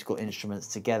diverse musical instruments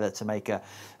together to make a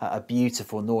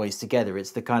beautiful noise together.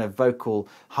 It's the kind of vocal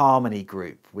harmony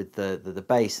group with the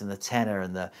bass and the tenor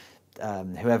and the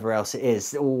whoever else it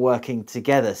is, all working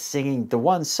together, singing the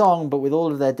one song, but with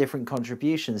all of their different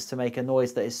contributions to make a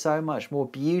noise that is so much more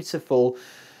beautiful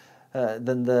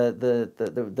than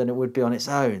it would be on its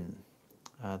own.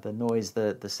 The noise,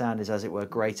 the sound is, as it were,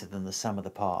 greater than the sum of the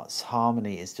parts.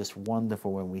 Harmony is just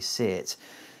wonderful when we see it,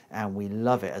 and we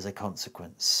love it as a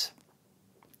consequence.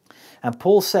 And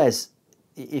Paul says,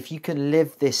 if you can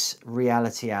live this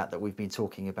reality out that we've been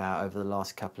talking about over the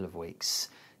last couple of weeks,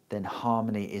 then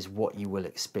harmony is what you will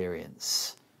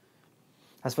experience.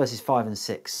 That's verses 5 and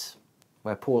 6,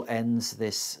 where Paul ends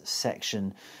this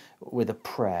section with a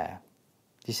prayer.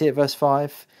 Do you see it, verse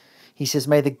 5? He says,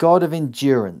 "May the God of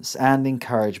endurance and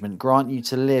encouragement grant you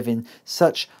to live in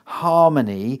such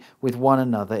harmony with one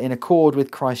another, in accord with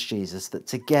Christ Jesus, that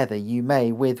together you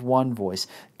may, with one voice,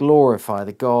 glorify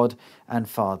the God and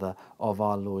Father of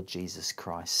our Lord Jesus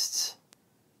Christ."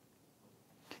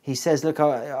 He says, look,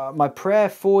 my prayer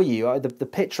for you, the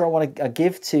picture I want to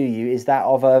give to you is that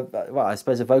of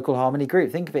a vocal harmony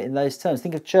group. Think of it in those terms.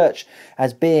 Think of church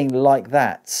as being like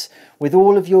that, with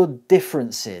all of your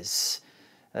differences,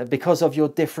 because of your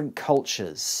different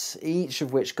cultures, each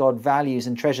of which God values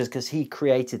and treasures because he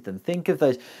created them. Think of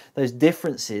those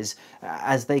differences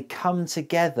as they come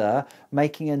together,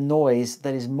 making a noise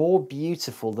that is more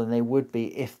beautiful than they would be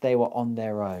if they were on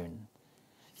their own.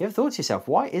 You ever thought to yourself,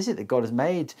 why is it that God has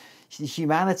made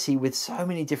humanity with so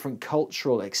many different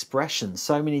cultural expressions,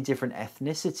 so many different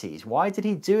ethnicities? Why did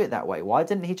he do it that way? Why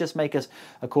didn't he just make us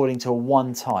according to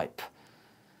one type?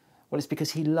 Well, it's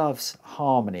because he loves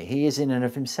harmony. He is in and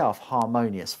of himself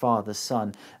harmonious, Father,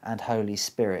 Son, and Holy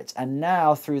Spirit. And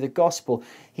now, through the gospel,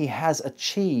 he has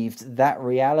achieved that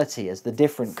reality as the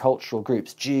different cultural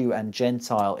groups, Jew and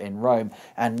Gentile in Rome,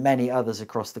 and many others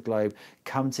across the globe,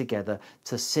 come together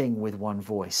to sing with one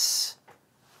voice.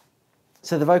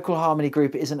 So the vocal harmony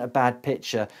group isn't a bad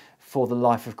picture for the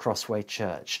life of Crossway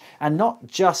Church. And not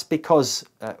just because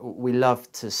we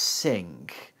love to sing.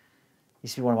 It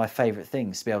used to be one of my favourite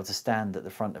things, to be able to stand at the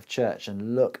front of church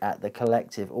and look at the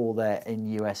collective all there in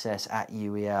USS at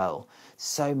UEL.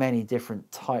 So many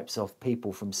different types of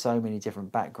people from so many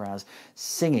different backgrounds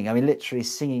singing. I mean, literally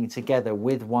singing together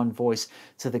with one voice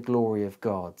to the glory of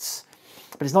God.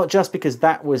 But it's not just because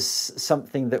that was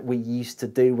something that we used to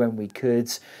do when we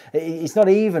could. It's not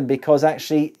even because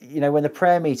actually, when the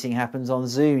prayer meeting happens on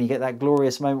Zoom, you get that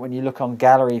glorious moment when you look on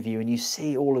gallery view and you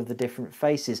see all of the different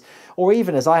faces. Or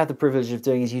even, as I have the privilege of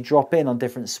doing, is you drop in on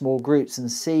different small groups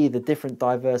and see the different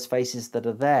diverse faces that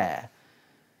are there.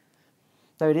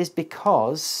 No, it is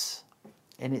because,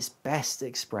 in its best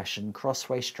expression,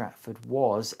 Crossway Stratford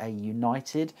was a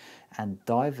united and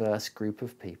diverse group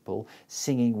of people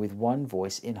singing with one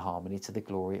voice in harmony to the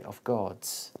glory of God.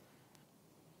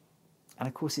 And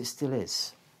of course it still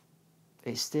is.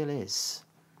 It still is.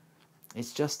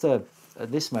 It's just, at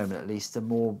this moment at least, a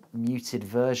more muted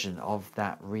version of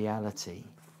that reality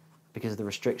because of the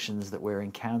restrictions that we're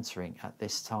encountering at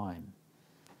this time.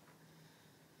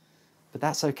 But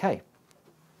that's okay,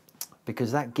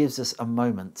 because that gives us a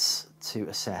moment to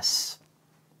assess.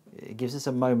 It gives us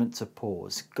a moment to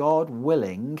pause. God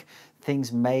willing,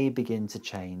 things may begin to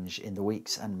change in the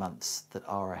weeks and months that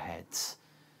are ahead.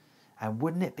 And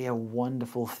wouldn't it be a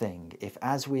wonderful thing if,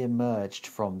 as we emerged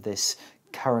from this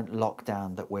current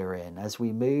lockdown that we're in, as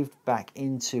we moved back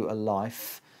into a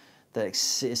life that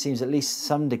seems at least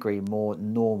some degree more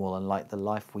normal and like the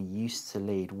life we used to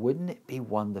lead, wouldn't it be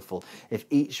wonderful if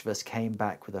each of us came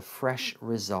back with a fresh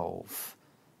resolve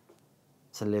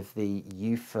to live the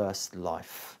you first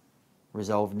life.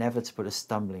 Resolve never to put a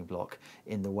stumbling block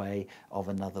in the way of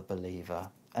another believer.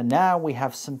 And now we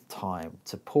have some time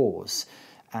to pause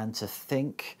and to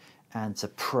think and to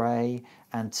pray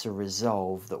and to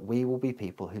resolve that we will be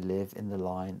people who live in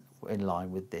line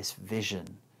with this vision.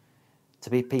 To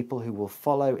be people who will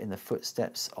follow in the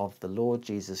footsteps of the Lord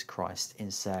Jesus Christ in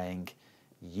saying,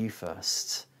 you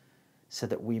first, so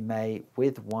that we may,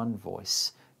 with one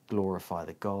voice, glorify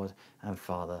the God and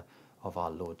Father of our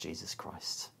Lord Jesus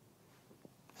Christ.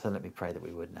 So let me pray that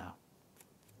we would now.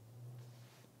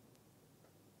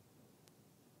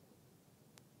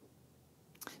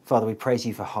 Father, we praise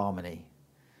you for harmony.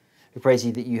 We praise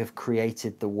you that you have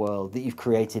created the world, that you've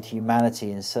created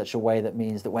humanity in such a way that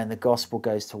means that when the gospel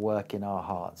goes to work in our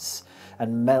hearts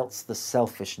and melts the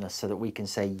selfishness so that we can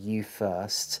say you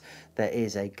first, there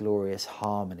is a glorious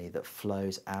harmony that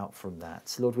flows out from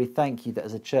that. Lord, we thank you that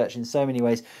as a church, in so many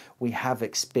ways, we have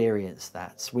experienced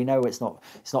that. We know it's not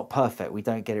perfect. We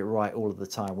don't get it right all of the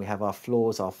time. We have our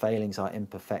flaws, our failings, our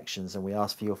imperfections, and we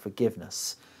ask for your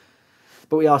forgiveness.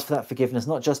 But we ask for that forgiveness,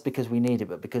 not just because we need it,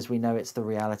 but because we know it's the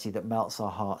reality that melts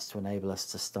our hearts to enable us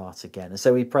to start again. And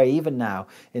so we pray even now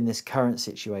in this current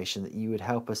situation that you would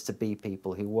help us to be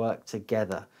people who work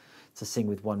together to sing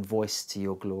with one voice to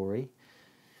your glory.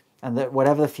 And that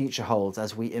whatever the future holds,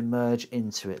 as we emerge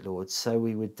into it, Lord, so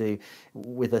we would do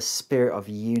with a spirit of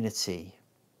unity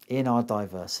in our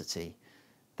diversity,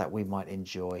 that we might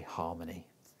enjoy harmony.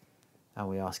 And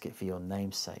we ask it for your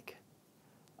name's sake.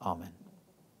 Amen.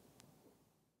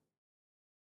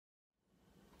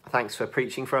 Thanks for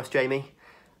preaching for us, Jamie.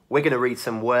 We're going to read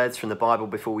some words from the Bible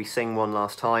before we sing one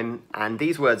last time. And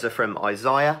these words are from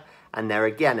Isaiah, and they're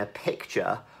again a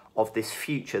picture of this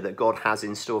future that God has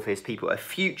in store for his people, a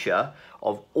future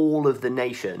of all of the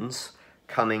nations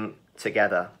coming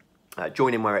together.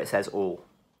 Join in where it says all.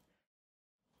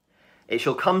 It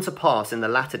shall come to pass in the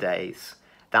latter days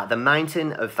that the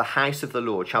mountain of the house of the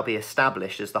Lord shall be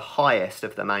established as the highest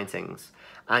of the mountains,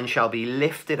 and shall be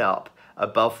lifted up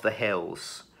above the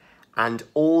hills, and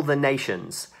all the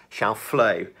nations shall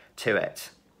flow to it.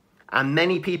 And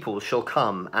many people shall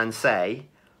come and say,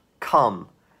 come,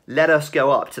 let us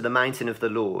go up to the mountain of the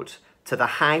Lord, to the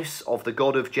house of the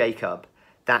God of Jacob,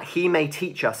 that he may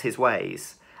teach us his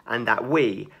ways, and that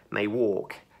we may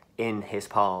walk in his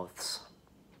paths.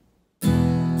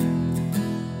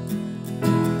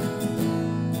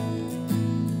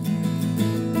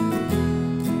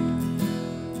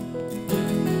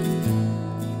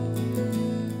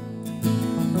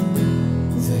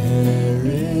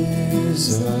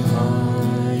 A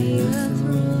higher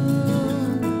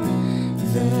throne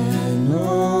than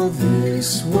all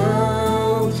this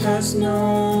world has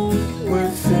known,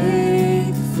 where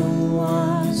faithful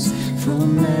ones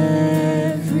from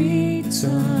every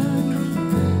tongue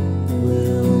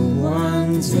will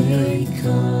one day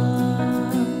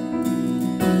come.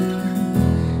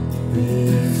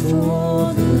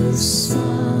 Before the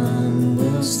sun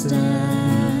will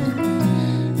stand,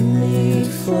 made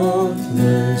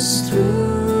faultless through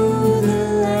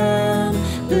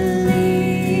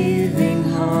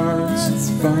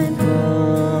find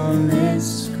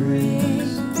promised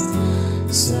grace,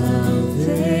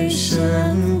 salvation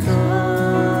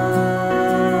comes.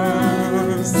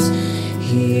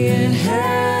 Hear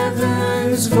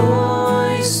heaven's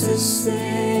voices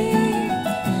sing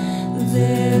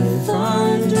their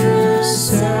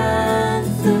thunderous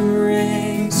anthem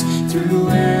rings through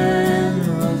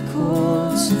emerald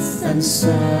courts and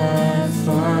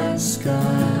sapphire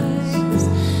skies.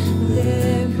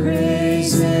 Their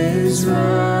praises rise.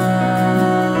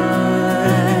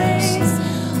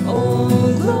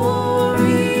 All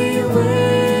glory,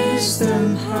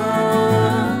 wisdom,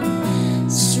 power,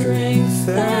 strength,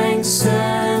 thanks,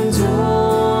 and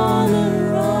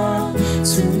honor are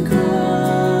to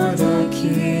God our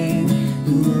King,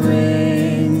 who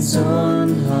reigns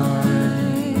on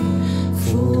high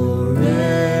forevermore.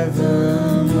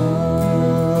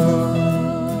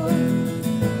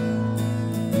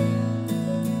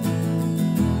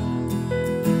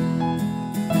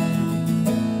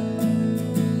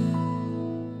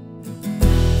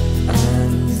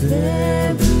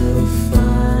 There we'll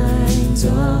find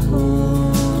our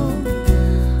home,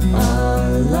 our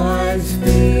life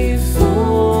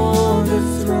before the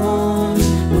throne.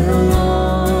 We'll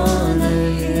honor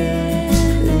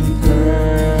him in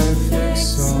perfect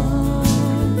song,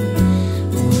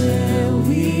 where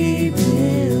we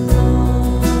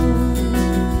belong.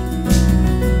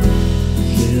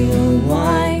 He'll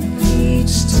wipe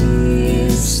each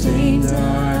tear-stained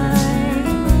eye,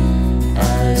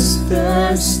 as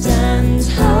thirst and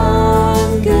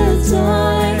hunger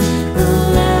die.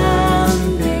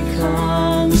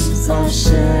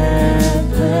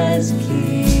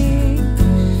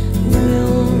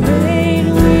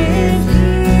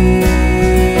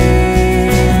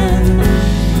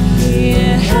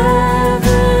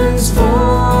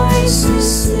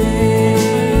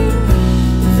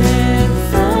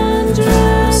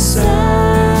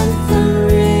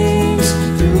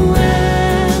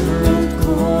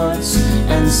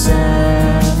 and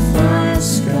sapphire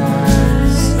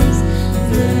skies,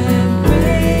 then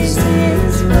raised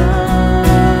his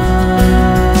rise.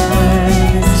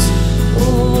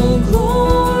 All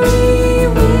glory,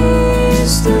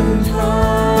 wisdom,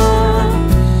 power,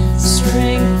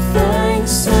 strength,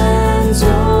 thanks, and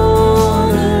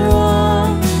honor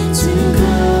are to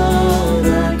God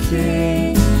our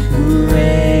King, who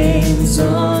reigns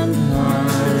on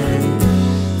high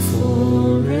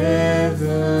forevermore.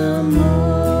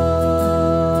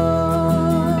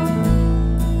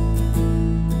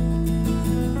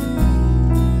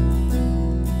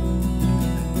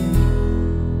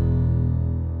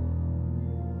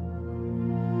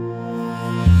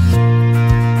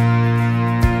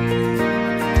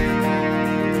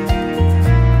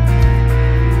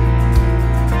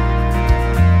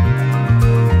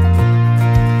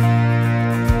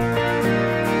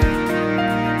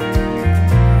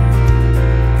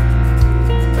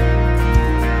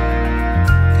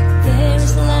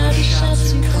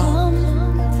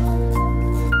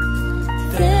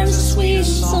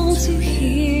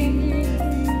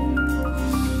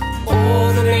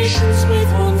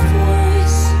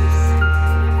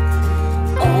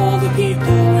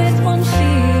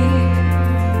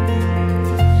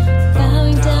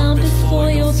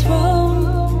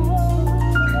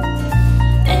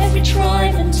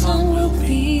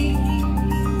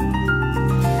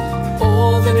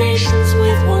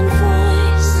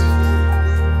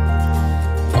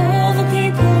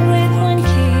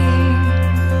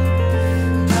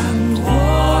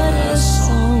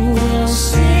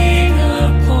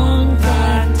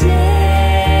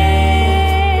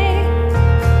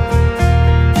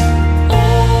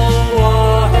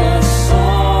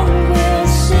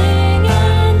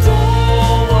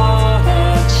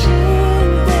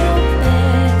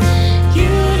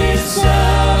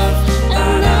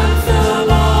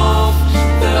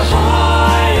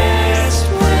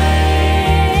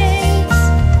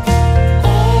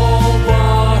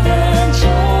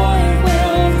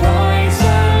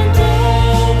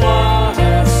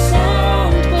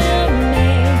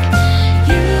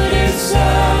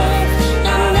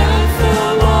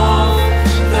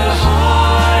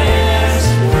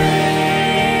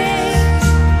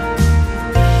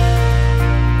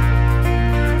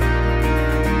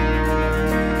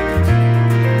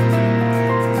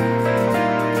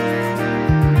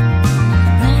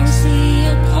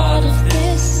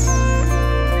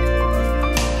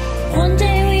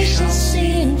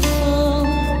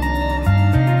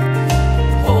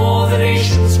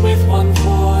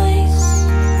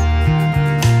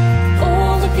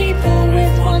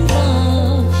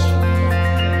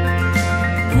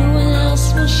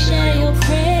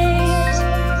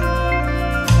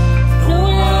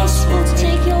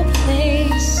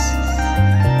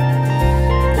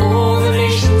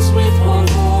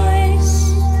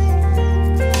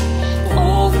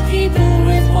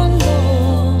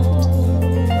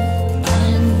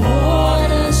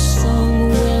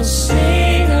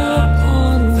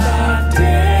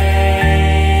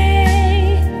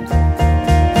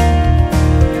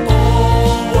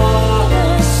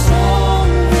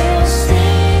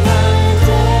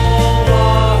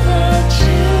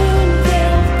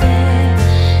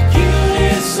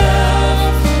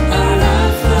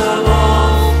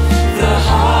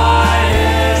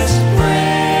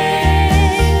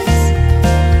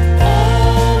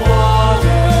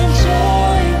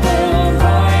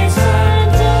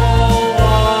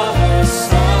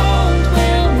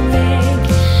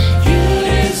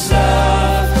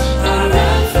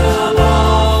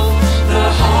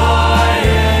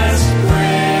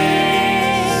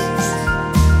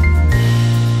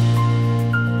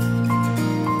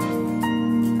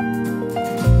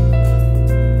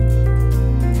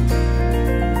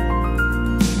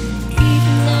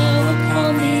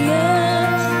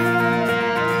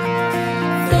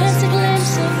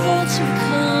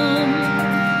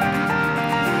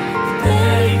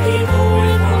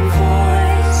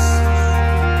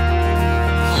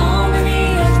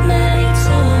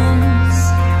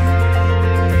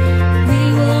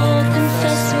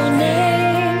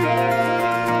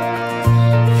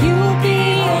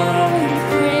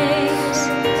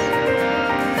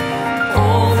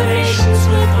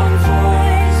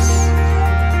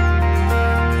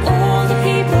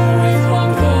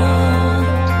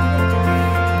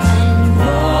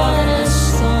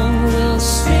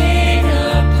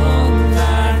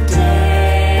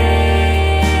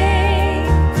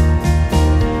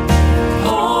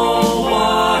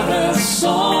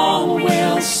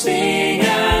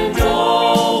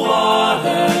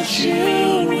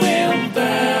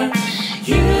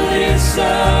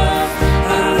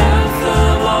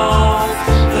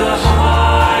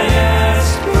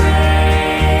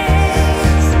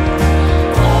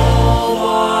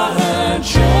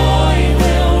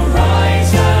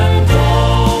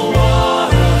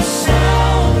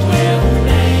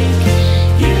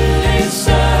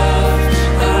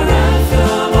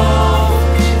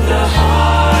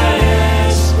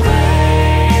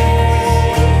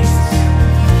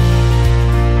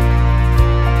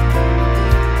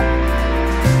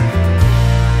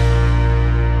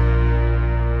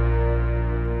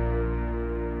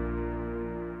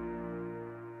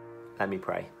 Let me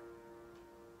pray.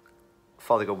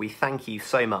 Father God, we thank you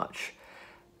so much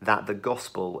that the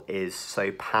gospel is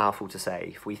so powerful to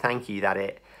save. We thank you that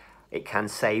it can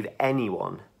save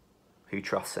anyone who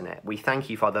trusts in it. We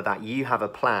thank you, Father, that you have a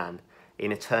plan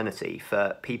in eternity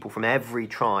for people from every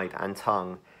tribe and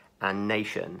tongue and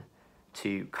nation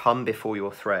to come before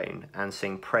your throne and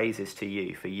sing praises to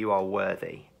you, for you are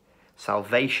worthy.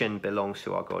 Salvation belongs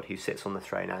to our God who sits on the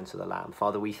throne and to the Lamb.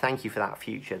 Father, we thank you for that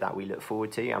future that we look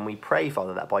forward to, and we pray,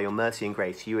 Father, that by your mercy and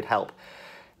grace you would help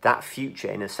that future,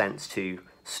 in a sense, to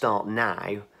start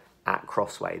now at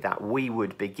Crossway, that we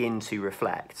would begin to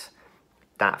reflect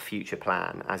that future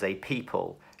plan as a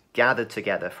people gathered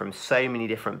together from so many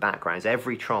different backgrounds,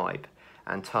 every tribe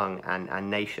and tongue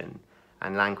and nation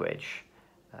and language,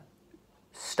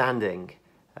 standing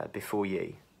before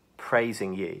you,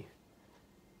 praising you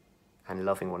and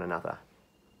loving one another.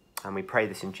 And we pray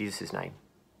this in Jesus' name.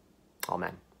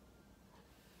 Amen.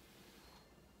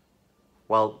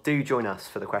 Well, do join us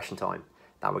for the question time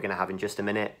that we're going to have in just a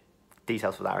minute.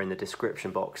 Details for that are in the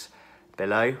description box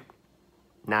below.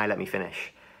 Now let me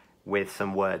finish with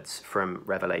some words from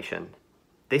Revelation.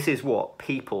 This is what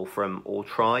people from all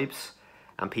tribes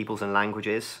and peoples and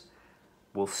languages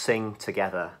will sing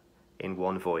together in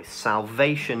one voice.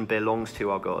 Salvation belongs to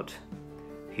our God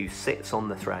who sits on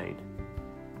the throne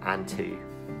and to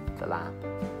the Lamb.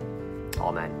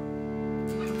 Amen.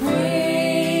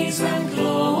 Praise and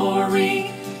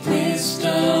glory,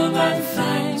 wisdom and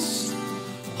thanks,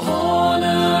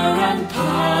 honor and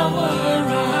power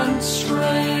and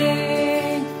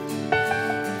strength.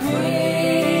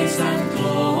 Praise and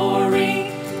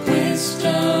glory,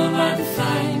 wisdom and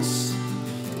thanks,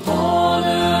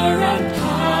 honor and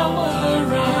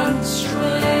power and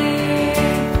strength.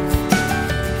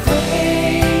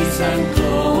 Praise and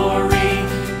glory,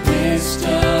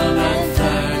 wisdom and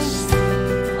thanks,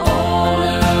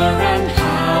 honor and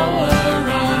power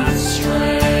and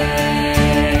strength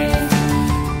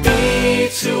be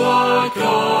to our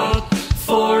God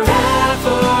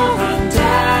forever and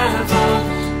ever.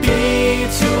 Be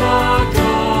to our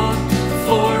God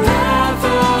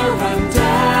forever and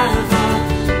ever.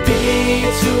 Be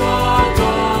to our God